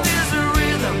 Love is a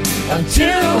rhythm of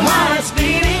two hearts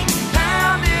beating,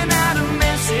 pounding out a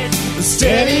message,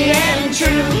 steady and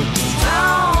true.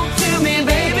 Talk to me,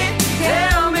 baby.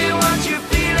 Tell me what you're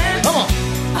feeling. Come on.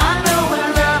 I know what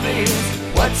love is.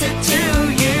 What's it to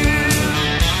you?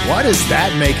 Why does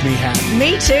that make me happy?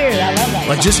 Me too. I love that.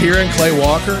 Like just hearing Clay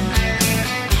Walker.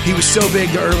 He was so big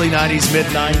the early 90s, mid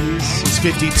 90s. He's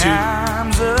 52.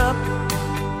 Time's up.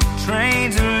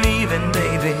 Trains are leaving,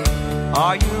 baby.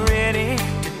 Are you ready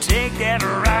to take that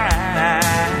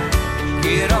ride?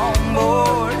 Get on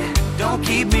board. Don't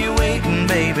keep me waiting,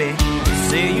 baby.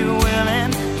 Say you're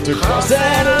willing To cross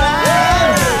that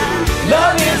line.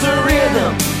 Love is a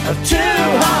rhythm of two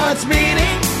hearts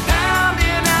beating,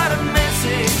 pounding out a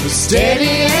message,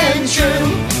 steady and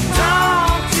true.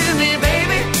 Talk to me,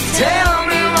 baby. Tell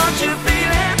me what you're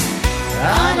feeling.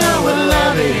 I know what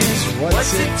love is.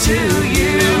 What's it to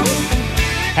you?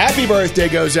 Happy birthday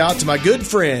goes out to my good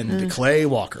friend, Clay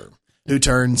Walker, who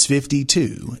turns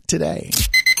 52 today.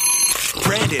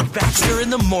 Brandon Baxter in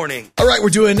the morning. All right, we're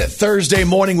doing Thursday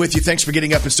morning with you. Thanks for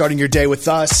getting up and starting your day with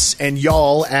us. And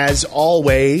y'all, as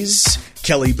always,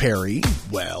 Kelly Perry,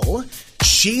 well,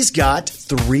 she's got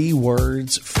 3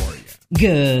 words for you.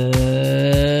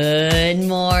 Good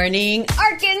morning,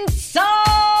 Arkansas.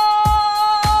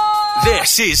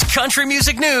 This is Country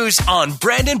Music News on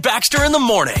Brandon Baxter in the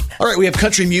morning. All right, we have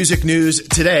country music news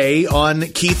today on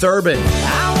Keith Urban.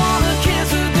 I wanna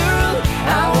kiss a girl.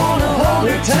 I wanna hold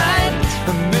her tight.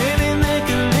 Maybe make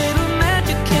a little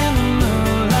magic in the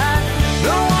moonlight.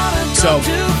 Don't wanna go So-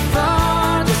 too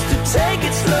far just to take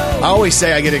it slow. I always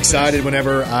say I get excited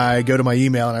whenever I go to my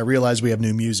email and I realize we have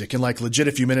new music. And like legit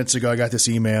a few minutes ago, I got this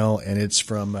email and it's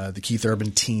from the Keith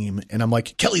Urban team. And I'm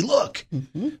like, Kelly, look,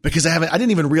 because I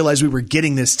didn't even realize we were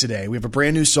getting this today. We have a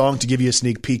brand new song to give you a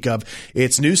sneak peek of.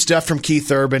 It's new stuff from Keith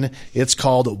Urban. It's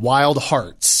called Wild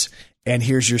Hearts. And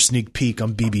here's your sneak peek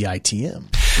on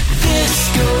BBITM.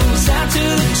 This goes out to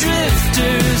the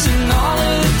drifters and all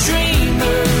of the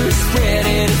dreamers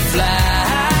ready to fly.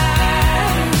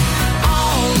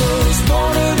 All those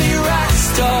born to be rock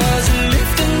stars and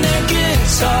lifting their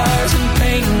guitars and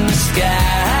painting the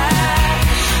sky.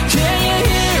 Can you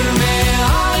hear me?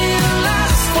 All you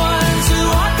lost ones who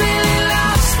aren't really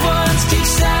lost ones, keep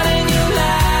shining your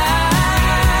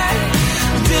light.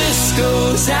 This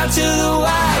goes out to the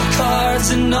wild cards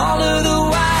and all of the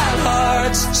wild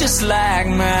hearts just like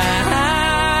mine.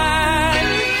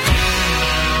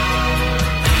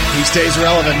 He stays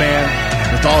relevant,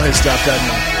 man, with all his stuff, doesn't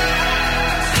he?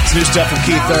 It's new stuff from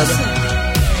Keith Urban.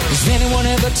 Has anyone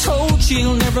ever told you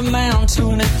you'll never amount to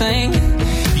anything?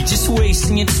 You're just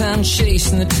wasting your time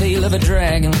chasing the tail of a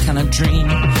dragon kind of dream.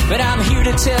 But I'm here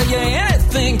to tell you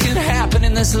anything can happen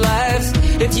in this life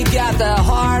if you got the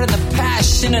heart and the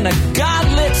passion and a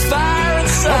God-lit fire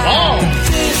inside.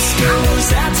 This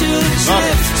goes out to the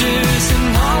drifters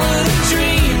and all of the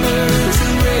dreamers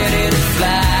ready to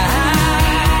fly.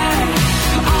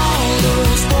 All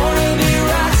those born to be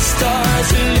rock stars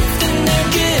are lifting their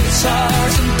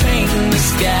guitars and painting the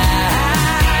sky.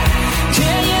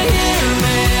 Can you hear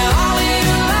me? All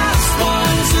you lost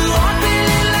ones who aren't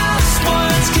really lost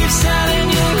ones, keep shining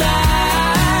your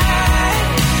light.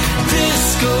 This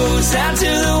goes out to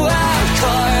the wild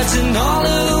cards and all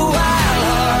of the wild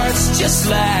hearts just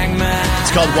like mine.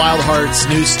 It's called Wild Hearts,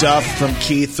 new stuff from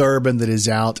Keith Urban that is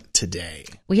out today.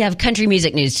 We have country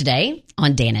music news today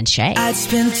on Dan and Shay. I'd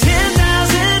spend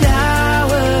 10,000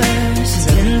 hours,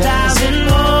 10,000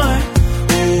 more.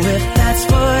 Oh, if that's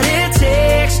what it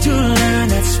takes to learn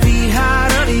that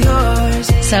sweetheart of yours.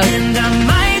 So- and I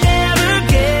might never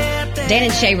get there. Dan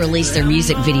and Shay released their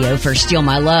music video for Steal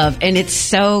My Love, and it's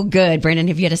so good. Brandon,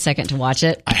 have you had a second to watch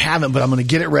it? I haven't, but I'm going to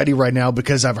get it ready right now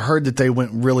because I've heard that they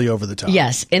went really over the top.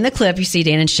 Yes. In the clip, you see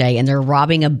Dan and Shay, and they're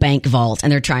robbing a bank vault,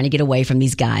 and they're trying to get away from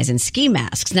these guys in ski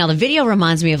masks. Now, the video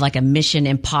reminds me of like a Mission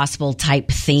Impossible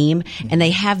type theme, and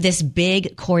they have this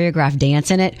big choreographed dance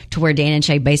in it to where Dan and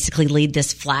Shay basically lead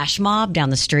this flash mob down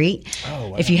the street. Oh,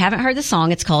 wow. If you haven't heard the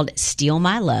song, it's called Steal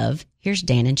My Love. Here's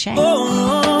Dan and Shay.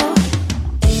 Oh,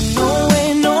 ain't no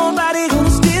way nobody gonna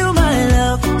steal my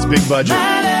love. It's big budget.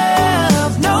 My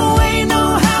love, no way,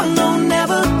 no how, no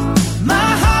never. My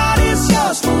heart is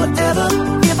yours forever.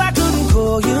 If I couldn't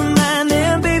call you mine,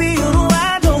 then baby, you know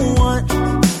I don't want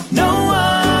no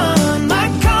one.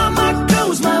 My car, my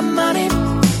clothes, my money.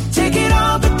 Take it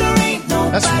all, but there ain't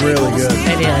no. That's really good.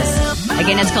 It is.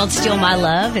 Again, it's called Steal My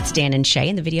Love. It's Dan and Shay,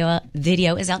 and the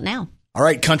video is out now. All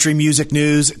right, country music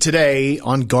news today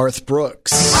on Garth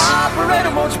Brooks.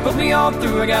 Operator, won't you put me on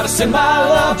through? I gotta send my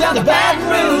love down to Baton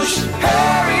Rouge.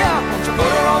 Hurry up, won't you put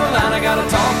her on the line? I gotta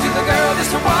talk to the girl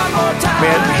just one more time.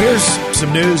 Man, here's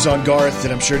some news on Garth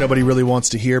that I'm sure nobody really wants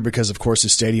to hear because, of course,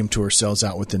 his stadium tour sells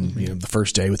out within the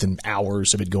first day, within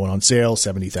hours of it going on sale.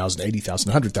 70,000, 80,000,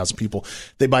 100,000 people.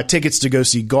 They buy tickets to go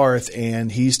see Garth, and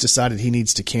he's decided he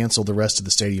needs to cancel the rest of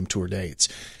the stadium tour dates.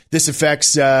 This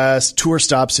affects tour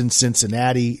stops in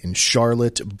Cincinnati, in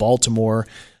Charlotte, Baltimore,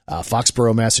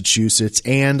 Foxborough, Massachusetts,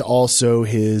 and also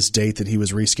his date that he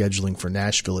was rescheduling for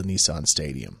Nashville at Nissan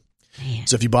Stadium. Man.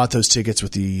 So if you bought those tickets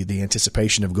with the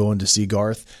anticipation of going to see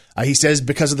Garth, he says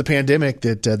because of the pandemic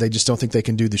that they just don't think they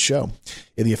can do the show.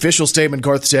 In the official statement,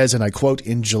 Garth says, and I quote,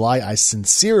 "In July, I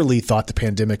sincerely thought the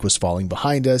pandemic was falling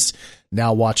behind us.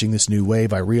 Now watching this new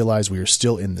wave, I realize we are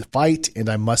still in the fight and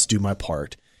I must do my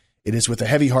part. It is with a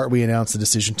heavy heart we announce the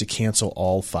decision to cancel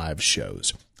all 5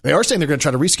 shows." They are saying they're going to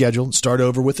try to reschedule and start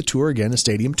over with a tour again, a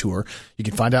stadium tour. You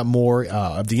can find out more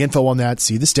of the info on that,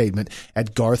 see the statement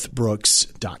at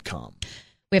garthbrooks.com.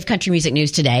 We have country music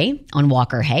news today on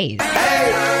Walker Hayes.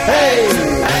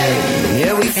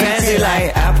 Yeah, we fancy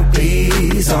like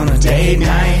Applebee's on a date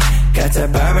night. Got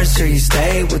that Bourbon Street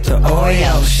steak with the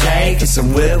Oreo shake and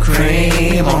some whipped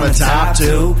cream on the top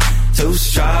too. 2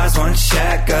 straws, 1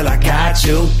 check, girl, I got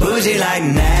you. Bougie like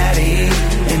Natty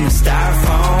in the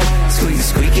styrofoam.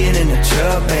 Squeaking in the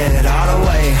truck bed all the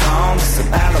way home.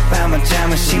 Some Alabama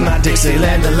jammer, she my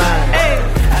Dixieland delight. Hey,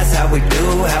 that's how we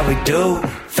do,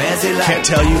 Fancy like Can't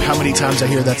tell you how many times I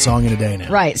hear that song in a day now.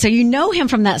 Right. So you know him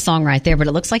from that song right there, but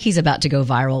it looks like he's about to go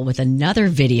viral with another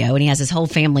video, and he has his whole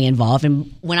family involved.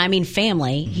 And when I mean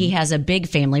family, he has a big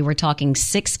family. We're talking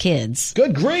 6 kids.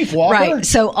 Good grief, Walker. Right.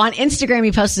 So on Instagram,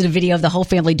 he posted a video of the whole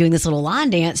family doing this little line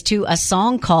dance to a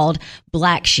song called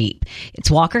Black Sheep. It's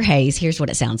Walker Hayes. Here's what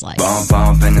it sounds like.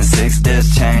 bump in the 6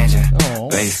 disc changer.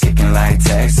 Bass kicking like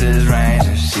Texas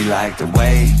Rangers. She like the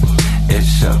way it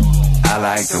shook. I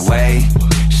like the way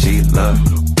she looked.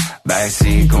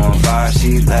 Backseat going far,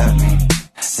 she left me.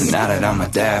 So now that I'm a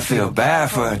dad, feel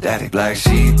bad for her daddy. Black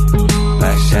sheep,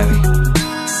 black Chevy.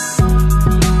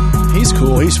 He's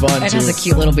cool. He's fun, It too. has a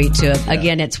cute little beat to it.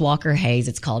 Again, it's Walker Hayes.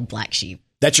 It's called Black Sheep.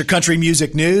 That's your country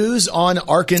music news on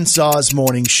Arkansas's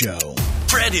Morning Show.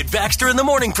 Brandon Baxter in the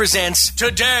Morning presents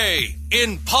Today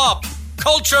in Pop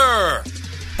Culture.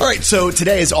 All right, so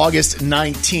today is August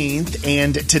 19th,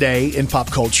 and today in pop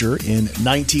culture in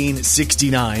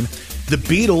 1969, the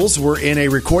Beatles were in a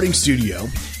recording studio,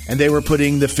 and they were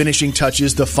putting the finishing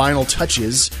touches, the final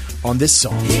touches on this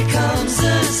song. Here comes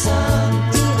the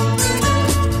sun.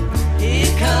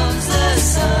 Here comes the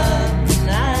sun.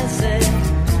 I say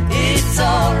it's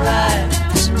alright.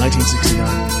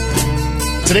 1969.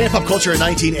 Today in pop culture in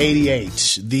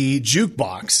 1988, the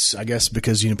jukebox, I guess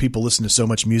because people listen to so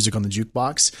much music on the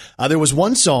jukebox, there was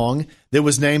one song that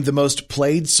was named the most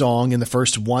played song in the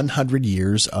first 100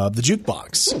 years of the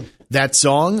jukebox. That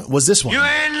song was this one. You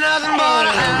ain't nothing but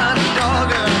a hound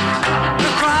dog.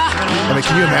 You're crying. I mean,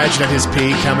 can you imagine at his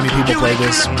peak how many people played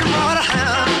this?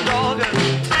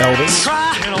 Elvis.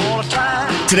 Crying all the time.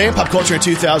 Today in pop culture in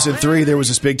 2003, there was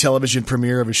this big television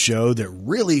premiere of a show that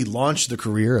really launched the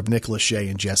career of Nick Lachey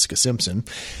and Jessica Simpson.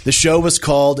 The show was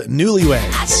called Newlyweds.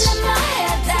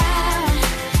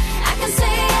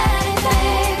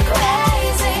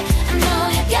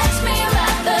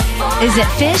 Is it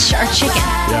fish or chicken?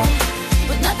 Yeah.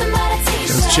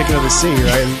 It was Chicken of the Sea,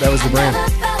 right? That was the brand.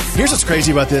 Here's what's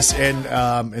crazy about this, and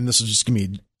this will just give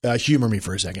me humor me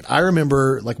for a second. I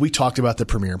remember, we talked about the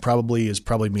premiere, probably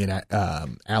me and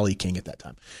Allie King at that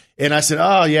time. And I said,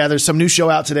 oh, yeah, there's some new show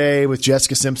out today with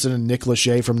Jessica Simpson and Nick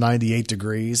Lachey from 98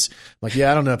 Degrees. I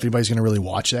don't know if anybody's going to really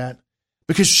watch that.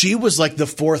 Because she was like the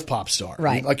 4th pop star.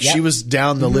 Right. She was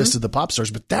down the list of the pop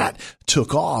stars, but that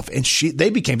took off, and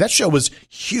that show was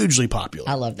hugely popular.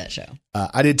 I love that show.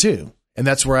 I did too. And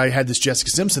that's where I had this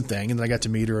Jessica Simpson thing, and then I got to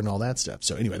meet her and all that stuff.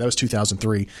 So anyway, that was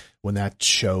 2003 when that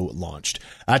show launched.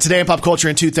 Today in pop culture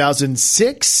in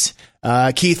 2006,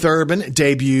 Keith Urban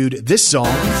debuted this song.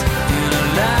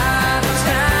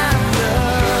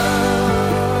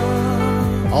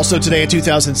 Also today in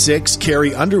 2006,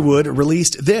 Carrie Underwood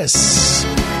released this.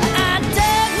 I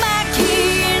dug my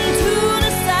key into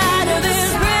the side of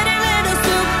this pretty little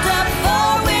souped-up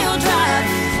four-wheel drive.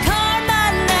 Carved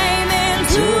my name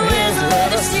into his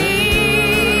leather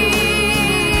seats.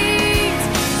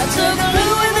 I took a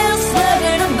Louisville slug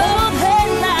into both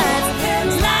headlights.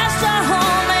 Slashed our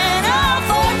home and all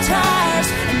 4 tires.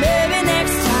 And maybe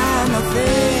next time I'll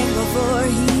think before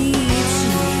he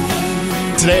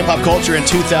cheats. Today in pop culture in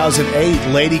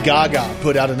 2008, Lady Gaga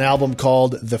put out an album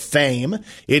called The Fame.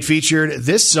 It featured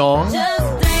this song. Just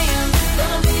damn,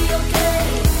 gonna be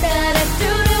okay.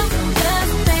 Da-da-doo-doo.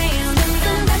 Just damn,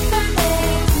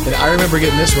 And I remember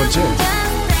getting this one too.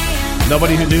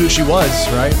 Nobody who knew who she was,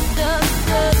 right?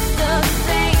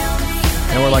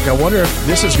 And we're like, I wonder if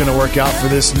this is going to work out for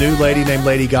this new lady named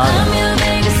Lady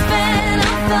Gaga.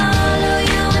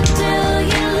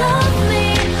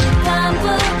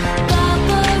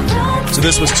 So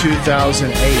this was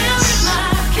 2008.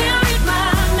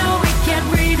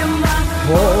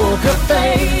 Poker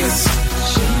face.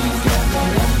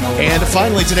 And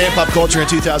finally, today in pop culture in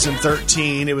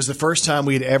 2013, it was the first time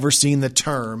we had ever seen the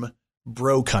term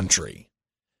bro country.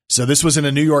 So this was in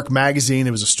a New York magazine.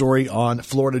 It was a story on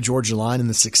Florida Georgia Line and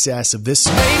the success of this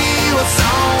song.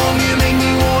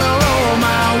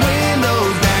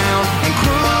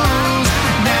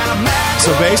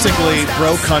 So basically,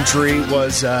 bro country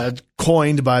was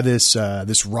coined by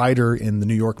this writer in the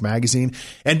New York magazine,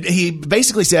 and he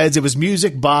basically says it was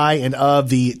music by and of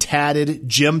the tatted,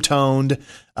 gym-toned,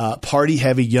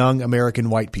 party-heavy young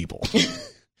American white people.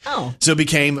 Oh. So it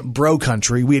became bro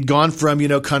country. We had gone from,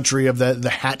 country of the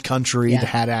hat country, the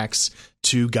hat acts,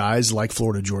 to guys like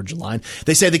Florida Georgia Line.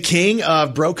 They say the king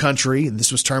of bro country, and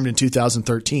this was termed in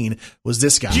 2013, was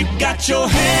this guy. You got your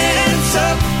hands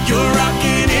up, you're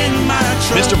rocking in my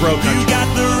truck. Mr. Bro Country. You got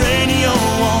the radio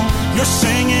on, you're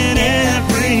singing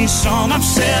every song. I'm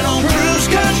set on cruise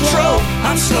control,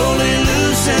 I'm slowly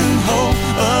losing hope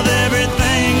of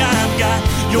everything I've got.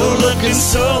 You're looking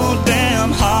so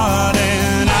damn hot,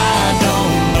 and I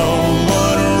don't know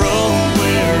what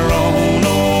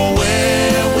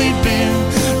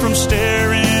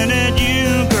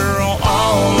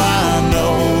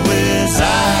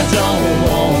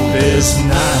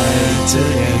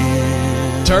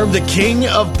from the king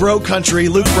of bro country,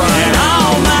 Luke Bryan. And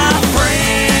all my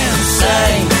friends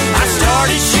say I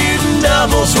started shooting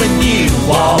doubles when you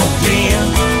walked in.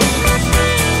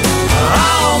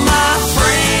 All my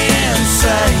friends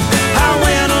say I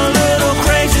went a little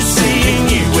crazy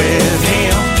seeing you with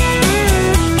him.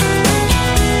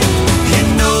 You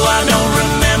know I don't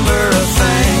remember a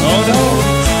thing. Oh, no.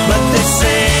 But they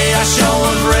say I sure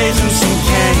was raising some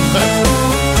cane.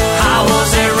 I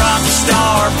was a rock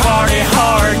star, party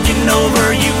hard, getting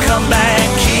over you come back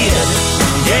kid.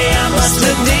 Yeah, I must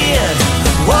have did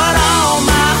what all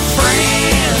my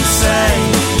friends say.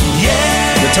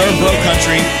 Yeah. The term bro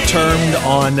country termed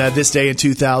on this day in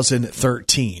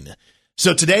 2013.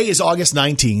 So today is August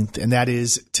 19th, and that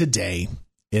is Today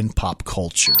in Pop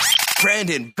Culture.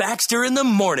 Brandon Baxter in the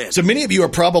morning. So many of you are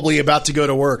probably about to go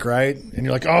to work, right? And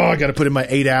you're like, oh, I got to put in my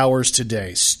 8 hours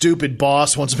today. Stupid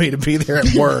boss wants me to be there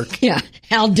at work. Yeah.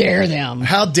 How dare them?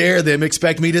 How dare them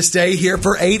expect me to stay here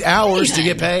for 8 hours to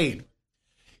get paid?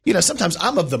 You know, sometimes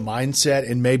I'm of the mindset,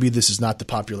 and maybe this is not the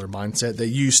popular mindset, that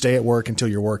you stay at work until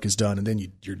your work is done and then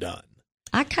you're done.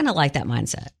 I kind of like that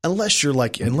mindset. Unless you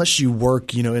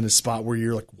work, you know, in a spot where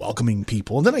you're like welcoming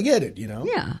people. And then I get it, you know?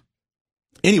 Yeah.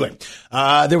 Anyway,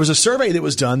 there was a survey that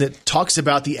was done that talks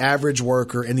about the average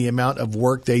worker and the amount of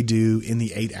work they do in the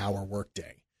 8-hour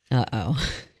workday. Uh-oh.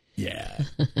 Yeah.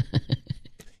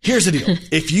 Here's the deal.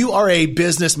 If you are a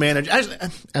business manager,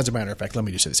 as a matter of fact, let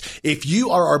me just say this. If you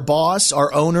are our boss,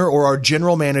 our owner, or our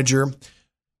general manager,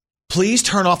 please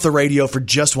turn off the radio for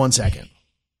just 1 second.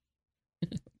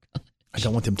 I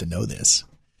don't want them to know this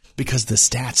because the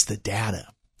stats, the data.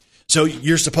 So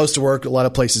you're supposed to work. A lot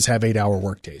of places have 8-hour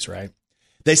work days, right?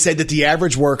 They said that the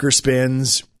average worker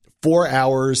spends 4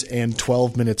 hours and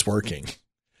 12 minutes working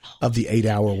of the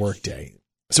 8-hour workday.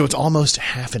 So it's almost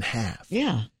half and half.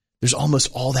 Yeah. There's almost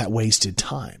all that wasted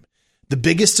time. The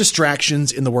biggest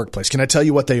distractions in the workplace, can I tell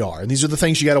you what they are? And these are the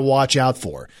things you got to watch out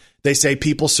for. They say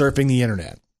people surfing the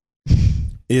internet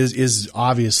is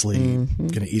obviously going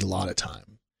to eat a lot of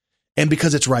time. And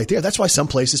because it's right there, that's why some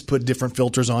places put different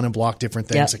filters on and block different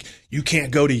things. Yep. Like you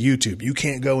can't go to YouTube. You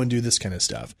can't go and do this kind of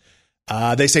stuff.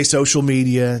 They say social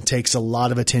media takes a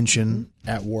lot of attention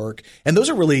at work. And those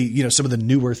are really, you know, some of the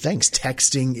newer things.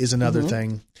 Texting is another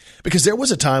thing. Because there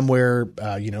was a time where,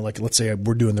 you know, like let's say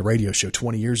we're doing the radio show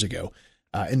 20 years ago.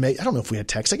 And I don't know if we had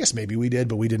text. I guess maybe we did,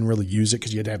 but we didn't really use it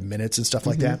because you had to have minutes and stuff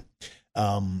like that.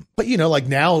 But, you know, like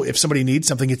now if somebody needs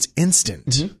something, it's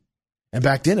instant. And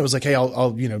back then it was like, hey,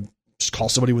 I'll you know, just call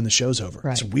somebody when the show's over.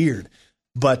 Right. It's weird.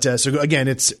 But so again,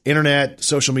 it's internet,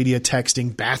 social media,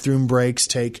 texting, bathroom breaks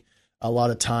take a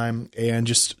lot of time, and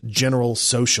just general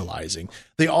socializing.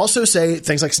 They also say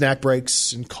things like snack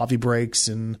breaks and coffee breaks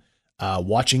and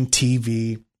watching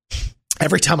TV.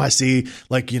 Every time I see,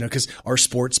 like, you know, because our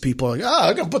sports people are like, oh,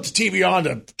 I'm going to put the TV on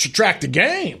to track the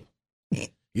game.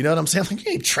 You know what I'm saying? Like,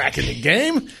 you ain't tracking the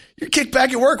game. You're kicked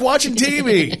back at work watching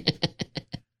TV.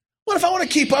 What if I want to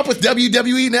keep up with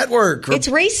WWE Network? It's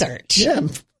research. Yeah,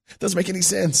 doesn't make any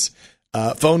sense.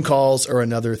 Phone calls are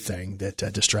another thing that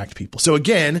distract people. So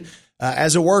again,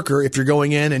 as a worker, if you're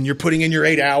going in and you're putting in your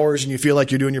 8 hours and you feel like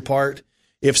you're doing your part,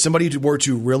 if somebody were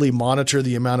to really monitor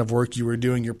the amount of work you were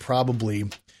doing, you're probably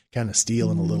kind of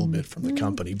stealing a little bit from the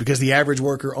company, because the average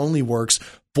worker only works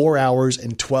 4 hours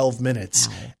and 12 minutes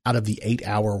out of the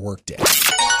 8-hour workday.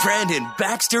 Brandon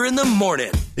Baxter in the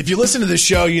morning. If you listen to this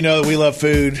show, you know that we love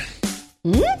food.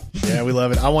 Yeah, we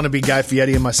love it. I want to be Guy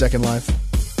Fieri in my second life.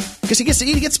 Because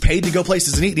he gets paid to go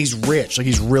places and eat, and he's rich. Like,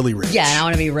 he's really rich. Yeah, and I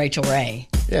want to be Rachel Ray.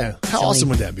 Yeah. How Only awesome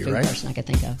would that be, food right? person I could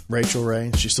think of. Rachel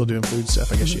Ray. She's still doing food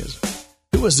stuff. I guess she is.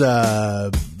 Who was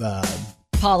Paula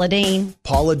Dean.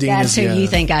 Paula Dean? That's is, who you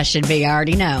think I should be. I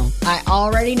already know. I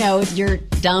already know with your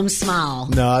dumb smile.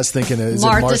 No, I was thinking, is it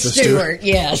Martha Stewart?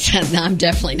 Yes, I'm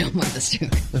definitely no Martha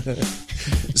Stewart.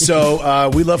 So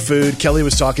we love food. Kelly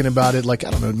was talking about it, like,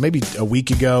 I don't know, maybe a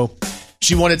week ago.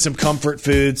 She wanted some comfort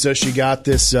food, so she got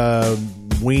this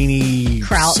weenie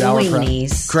Kraut and sauerkraut.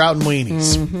 weenies. Kraut and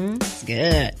weenies. It's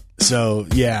good. So,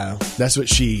 yeah, that's what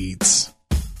she eats.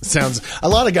 Sounds. A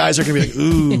lot of guys are going to be like,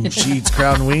 ooh, she eats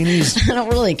Kraut and weenies. I don't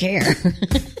really care.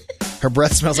 Her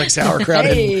breath smells like sauerkraut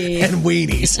Hey. and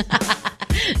weenies.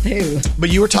 Who? But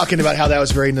you were talking about how that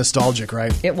was very nostalgic,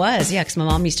 right? It was, yeah, because my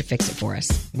mom used to fix it for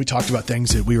us. We talked about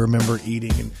things that we remember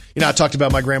eating. And, you know, I talked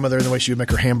about my grandmother and the way she would make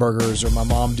her hamburgers, or my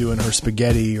mom doing her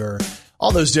spaghetti, or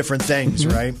all those different things,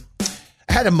 right?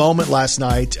 I had a moment last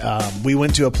night. We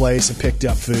went to a place and picked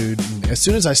up food. And as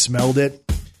soon as I smelled it,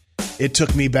 it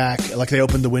took me back. Like, they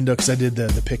opened the window because I did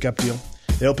the pickup deal.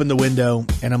 They opened the window,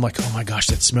 and I'm like, oh my gosh,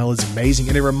 that smell is amazing.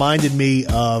 And it reminded me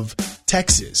of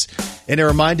Texas. And it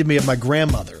reminded me of my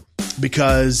grandmother,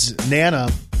 because Nana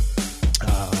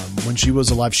when she was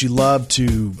alive, she loved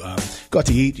to go out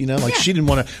to eat. She didn't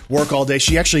want to work all day.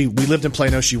 We lived in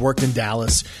Plano. She worked in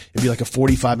Dallas. It'd be like a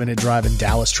 45-minute drive in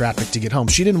Dallas traffic to get home.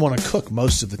 She didn't want to cook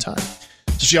most of the time.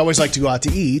 So she always liked to go out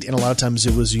to eat. And a lot of times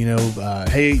it was,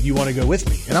 hey, you want to go with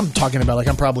me? And I'm talking about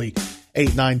I'm probably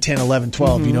 8, 9, 10, 11,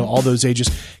 12, all those ages.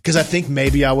 Because I think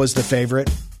maybe I was the favorite.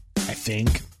 I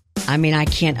think. I mean, I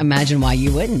can't imagine why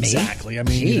you wouldn't be. Exactly. I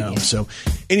mean, so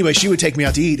anyway, she would take me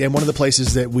out to eat. And one of the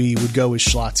places that we would go is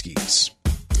Schlotzsky's.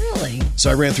 Really? So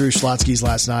I ran through Schlotzsky's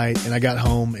last night and I got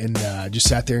home and just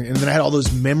sat there. And then I had all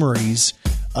those memories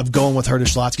of going with her to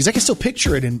Schlotzsky's. I can still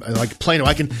picture it in Plano.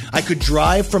 I could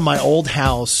drive from my old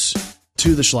house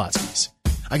to the Schlotzsky's.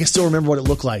 I can still remember what it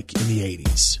looked like in the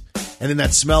 80s. And then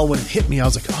that smell, when it hit me, I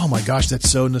was like, oh my gosh, that's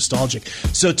so nostalgic.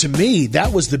 So to me,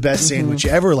 that was the best sandwich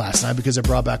ever last night because it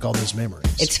brought back all those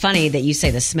memories. It's funny that you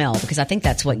say the smell because I think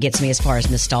that's what gets me as far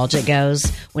as nostalgia goes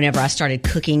whenever I started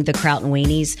cooking the kraut and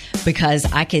weenies because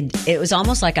it was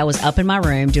almost like I was up in my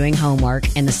room doing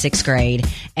homework in the 6th grade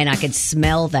and I could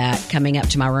smell that coming up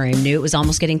to my room, knew it was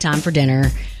almost getting time for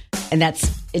dinner. And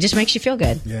it just makes you feel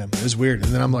good. Yeah, it was weird.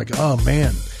 And then I'm like, oh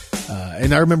man.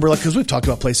 And I remember, because we've talked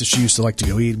about places she used to like to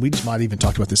go eat. We just might have even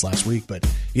talked about this last week. But,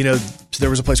 there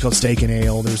was a place called Steak and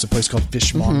Ale. There was a place called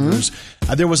Fishmongers.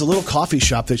 There was a little coffee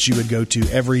shop that she would go to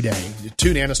every day.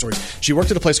 2 Nana stories. She worked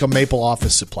at a place called Maple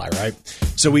Office Supply, right?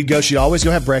 So we'd go. She'd always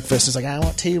go have breakfast. It's like, I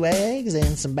want 2 eggs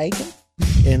and some bacon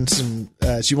and some.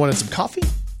 She wanted some coffee,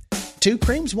 2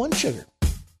 creams, 1 sugar.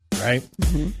 Right?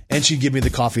 And she'd give me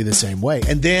the coffee the same way.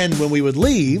 And then when we would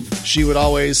leave, she would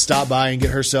always stop by and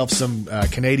get herself some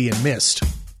Canadian Mist.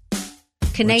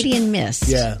 Canadian Mist?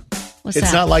 Yeah. What's it's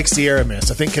that? not like Sierra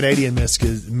Mist. I think Canadian Mist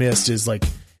is like,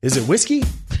 is it whiskey?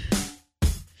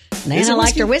 Nana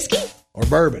liked her whiskey? Or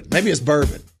bourbon. Maybe it's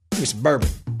bourbon. Maybe it's bourbon.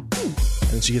 And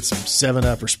then she gets some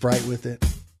 7-Up or Sprite with it.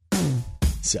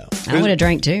 So I would have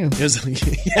drank too. It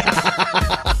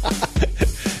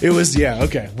was,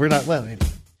 okay. We're not, well, anyway.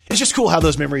 It's just cool how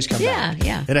those memories come back.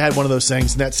 Yeah. And I had one of those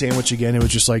things, and that sandwich again, it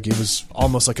was just like, it was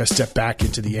almost like I stepped back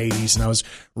into the 80s, and I was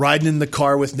riding in the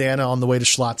car with Nana on the way to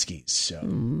Schlotzsky's. So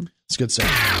it's good stuff.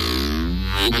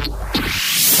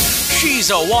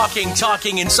 She's a walking,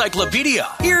 talking encyclopedia.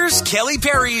 Here's Kelly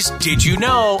Perry's Did You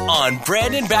Know on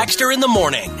Brandon Baxter in the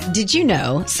Morning. Did you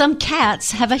know some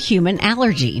cats have a human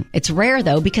allergy? It's rare,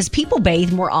 though, because people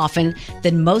bathe more often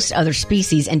than most other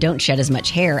species and don't shed as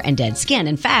much hair and dead skin.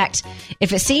 In fact,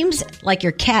 if it seems like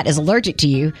your cat is allergic to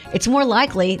you, it's more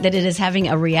likely that it is having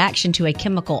a reaction to a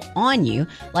chemical on you,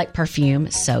 like perfume,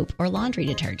 soap, or laundry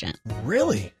detergent.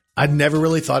 Really? I'd never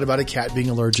really thought about a cat being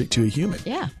allergic to a human.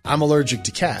 Yeah. I'm allergic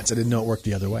to cats. I didn't know it worked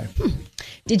the other way.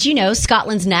 Did you know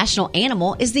Scotland's national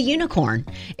animal is the unicorn?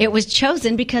 It was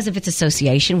chosen because of its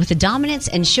association with the dominance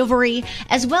and chivalry,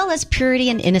 as well as purity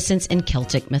and innocence in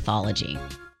Celtic mythology.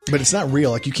 But it's not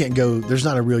real. Like, you can't go, there's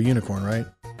not a real unicorn, right?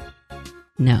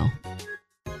 No.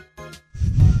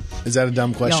 Is that a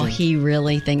dumb question? Y'all, he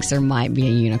really thinks there might be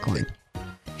a unicorn.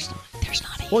 There's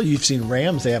not a Well, you've seen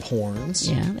rams. They have horns.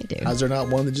 Yeah, they do. How's there not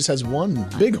one that just has one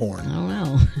big horn? I don't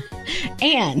know.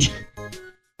 And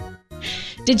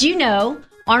did you know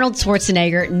Arnold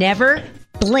Schwarzenegger never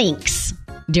blinks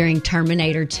during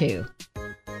Terminator 2?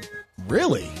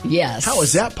 Really? Yes. How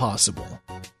is that possible?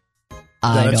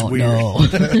 I That's don't weird. know.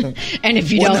 And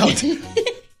if you Well, don't... no,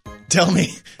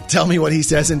 tell me what he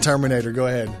says in Terminator. Go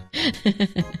ahead.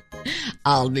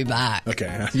 I'll be back.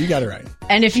 Okay, you got it right.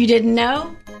 And if you didn't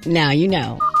know, now you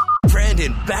know.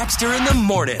 Brandon Baxter in the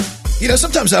Morning.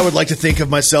 Sometimes I would like to think of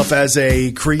myself as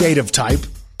a creative type.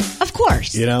 Of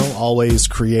course. Always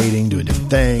creating, doing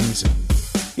different things. And,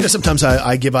 sometimes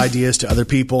I give ideas to other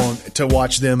people to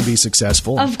watch them be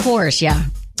successful. Of course, yeah.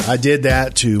 I did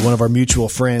that to one of our mutual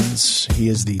friends. He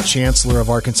is the chancellor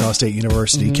of Arkansas State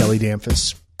University, Kelly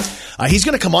Damphus. He's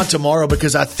going to come on tomorrow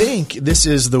because I think this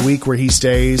is the week where he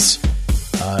stays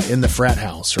in the frat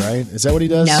house, right? Is that what he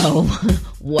does? No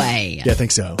way. Yeah, I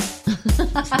think so.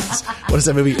 What is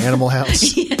that movie, Animal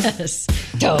House? Yes.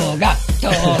 Toga.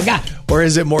 Or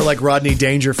is it more like Rodney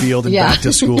Dangerfield and Back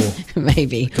to School?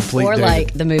 Maybe. Complete or David.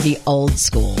 like the movie Old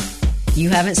School. You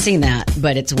haven't seen that,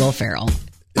 but it's Will Ferrell.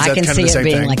 I that can kind of see the it same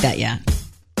being thing? like that, yeah.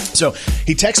 So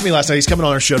he texted me last night. He's coming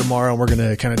on our show tomorrow, and we're going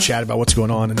to kind of chat about what's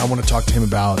going on. And I want to talk to him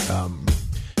about,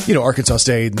 Arkansas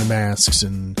State and the masks.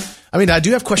 And I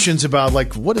do have questions about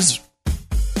what is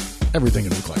everything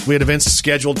going to look like. We had events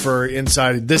scheduled for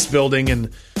inside this building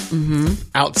and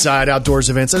outside, outdoors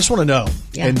events. I just want to know,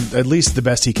 and at least the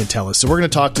best he can tell us. So we're going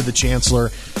to talk to the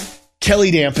chancellor,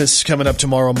 Kelly Damphus, coming up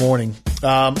tomorrow morning.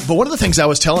 But one of the things I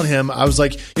was telling him, I was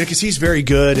like, because he's very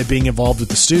good at being involved with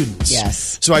the students.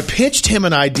 Yes. So I pitched him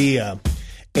an idea,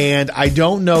 And I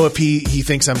don't know if he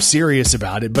thinks I'm serious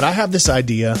about it, but I have this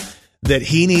idea that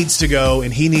he needs to go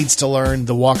and he needs to learn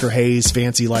the Walker Hayes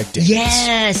fancy like dance.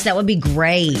 Yes, that would be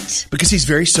great. Because he's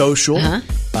very social and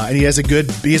he has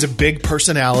a big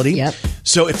personality. Yep.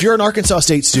 So if you're an Arkansas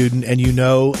State student and you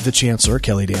know the chancellor,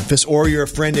 Kelly Danfus, or you're a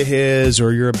friend of his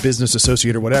or you're a business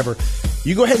associate or whatever,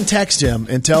 you go ahead and text him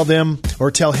and tell him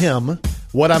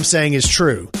what I'm saying is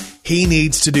true. He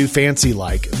needs to do fancy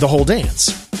like the whole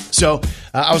dance. So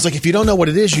I was like, if you don't know what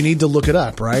it is, you need to look it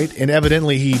up, right? And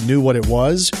evidently he knew what it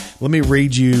was. Let me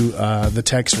read you the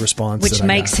text response. Which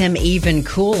makes him even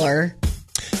cooler.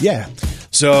 Yeah.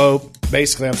 So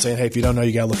basically I'm saying, hey, if you don't know,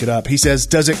 you got to look it up. He says,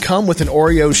 does it come with an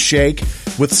Oreo shake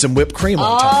with some whipped cream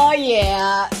on top? Oh,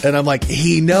 yeah. And I'm like,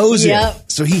 he knows Yep.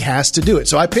 it. So he has to do it.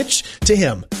 So I pitched to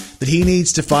him that he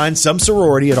needs to find some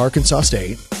sorority at Arkansas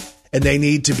State and they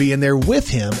need to be in there with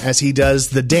him as he does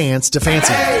the dance to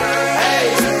fancy.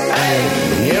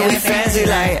 Yeah, we fancy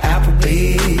like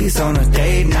Applebee's on a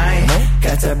date night.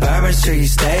 Got that Bourbon Street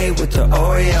steak with the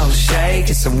Oreo shake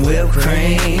and some whipped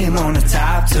cream on the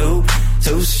top two.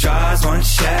 2 straws, 1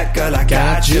 check, girl, I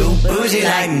got you. Bougie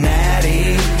like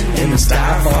Natty in the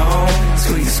styrofoam.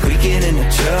 Squeaking in the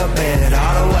truck bed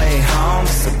all the way home.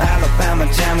 Some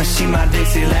Alabama jammer, she my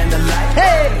Dixieland delight.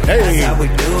 Hey! That's how we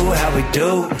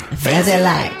do. Fancy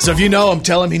like. So if you know him,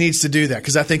 tell him he needs to do that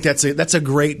because I think that's a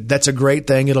great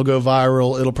thing. It'll go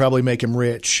viral. It'll probably make him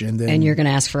rich, and then And you're going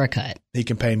to ask for a cut. he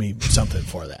can pay me something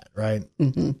for that, right?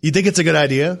 Mm-hmm. You think it's a good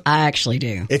idea? I actually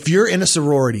do. If you're in a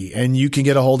sorority and you can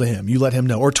get a hold of him, you let him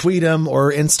know, or tweet him,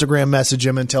 or Instagram message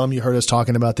him and tell him you heard us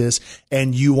talking about this,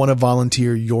 and you want to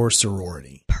volunteer your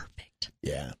sorority. Perfect.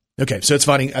 Yeah. Okay, so it's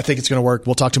funny. I think it's going to work.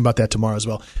 We'll talk to him about that tomorrow as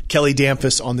well. Kelly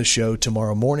Danfus on the show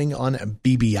tomorrow morning on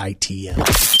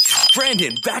BBITM.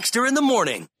 Brandon Baxter in the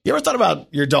morning. You ever thought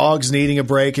about your dogs needing a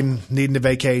break and needing a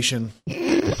vacation?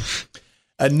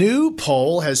 A new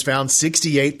poll has found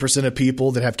 68% of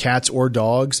people that have cats or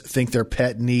dogs think their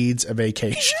pet needs a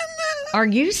vacation. Are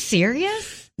you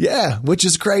serious? Yeah, which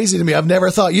is crazy to me. I've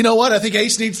never thought, you know what? I think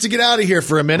Ace needs to get out of here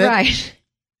for a minute. Right.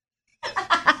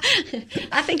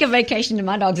 I think a vacation to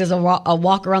my dogs is a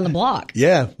walk around the block.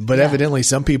 Yeah, but evidently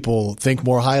some people think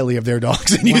more highly of their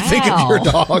dogs than you think of your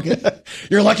dog.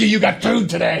 You're lucky you got food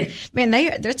today. Man,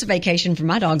 there's a vacation for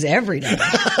my dogs every day.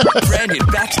 Brandon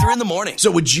Baxter in the morning. So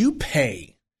would you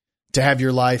pay to have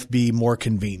your life be more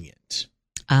convenient?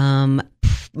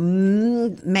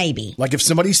 Maybe. Like if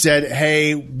somebody said,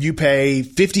 hey, you pay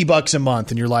 $50 a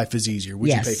month and your life is easier, would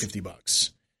Yes. you pay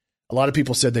 $50? A lot of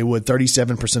people said they would.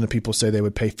 37% of people say they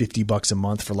would pay $50 a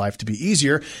month for life to be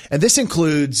easier. And this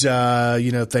includes,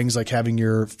 things like having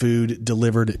your food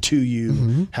delivered to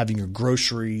you, having your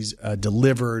groceries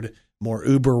delivered, more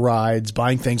Uber rides,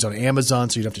 buying things on Amazon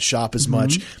so you don't have to shop as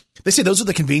much. They say those are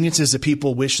the conveniences that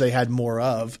people wish they had more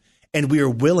of. And we are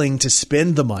willing to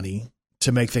spend the money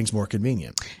to make things more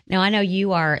convenient. Now, I know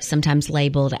you are sometimes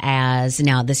labeled as,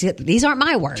 these aren't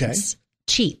my words, Okay.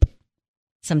 cheap.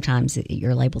 Sometimes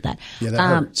you're labeled that. Yeah, that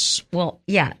hurts. Well,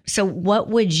 yeah. So what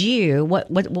would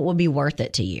would be worth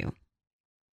it to you?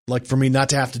 Like for me not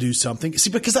to have to do something. See,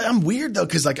 because I'm weird though,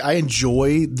 because like I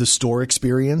enjoy the store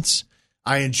experience.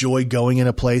 I enjoy going in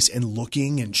a place and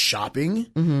looking and shopping.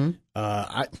 Mm-hmm.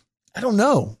 I don't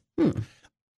know.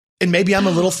 And maybe I'm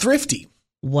a little thrifty.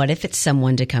 What if it's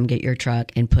someone to come get your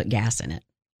truck and put gas in it?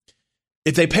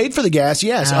 If they paid for the gas,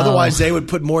 yes. Oh. Otherwise, they would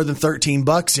put more than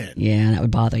 $13 in. Yeah, that would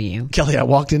bother you. Kelly, I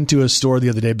walked into a store the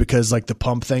other day because like the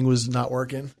pump thing was not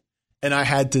working. And I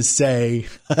had to say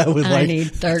I would I like need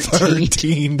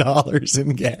 $13 $13 in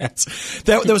gas.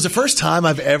 That was the first time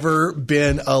I've ever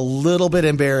been a little bit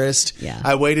embarrassed. Yeah.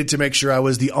 I waited to make sure I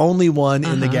was the only one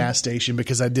in the gas station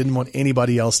because I didn't want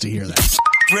anybody else to hear that.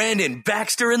 Brandon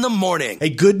Baxter in the morning.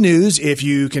 Hey, good news if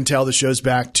you can tell the show's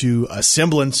back to a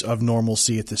semblance of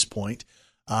normalcy at this point.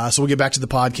 So we'll get back to the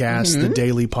podcast, the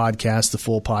daily podcast, the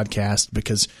full podcast,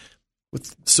 because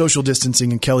with social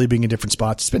distancing and Kelly being in different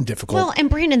spots, it's been difficult. Well, and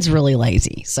Brandon's really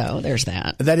lazy, so there's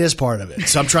that. That is part of it.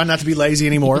 So I'm trying not to be lazy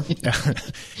anymore.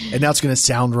 And now it's going to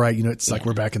sound right. It's like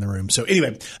we're back in the room. So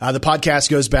anyway, the podcast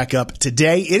goes back up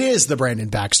today. It is the Brandon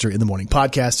Baxter in the Morning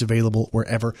podcast, available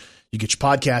wherever you get your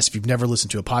podcasts. If you've never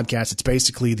listened to a podcast, it's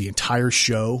basically the entire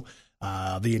show.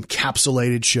 The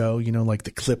encapsulated show, like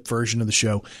the clip version of the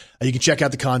show. You can check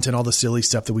out the content, all the silly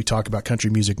stuff that we talk about,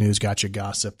 country music news, gotcha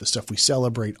gossip, the stuff we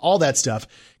celebrate, all that stuff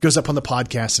goes up on the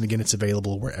podcast. And again, it's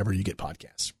available wherever you get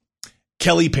podcasts.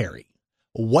 Kelly Perry,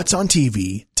 what's on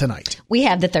TV tonight? We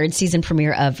have the 3rd season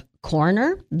premiere of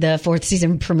Coroner, the 4th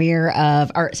season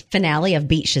finale of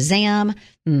Beat Shazam,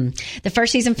 the 1st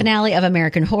season finale of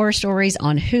American Horror Stories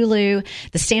on Hulu,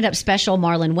 the stand-up special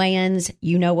Marlon Wayans,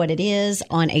 You Know What It Is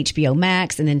on HBO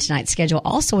Max, and then tonight's schedule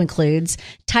also includes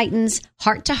Titans,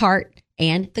 Heart to Heart,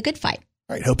 and The Good Fight.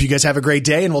 All right. Hope you guys have a great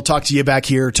day, and we'll talk to you back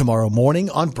here tomorrow morning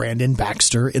on Brandon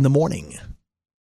Baxter in the Morning.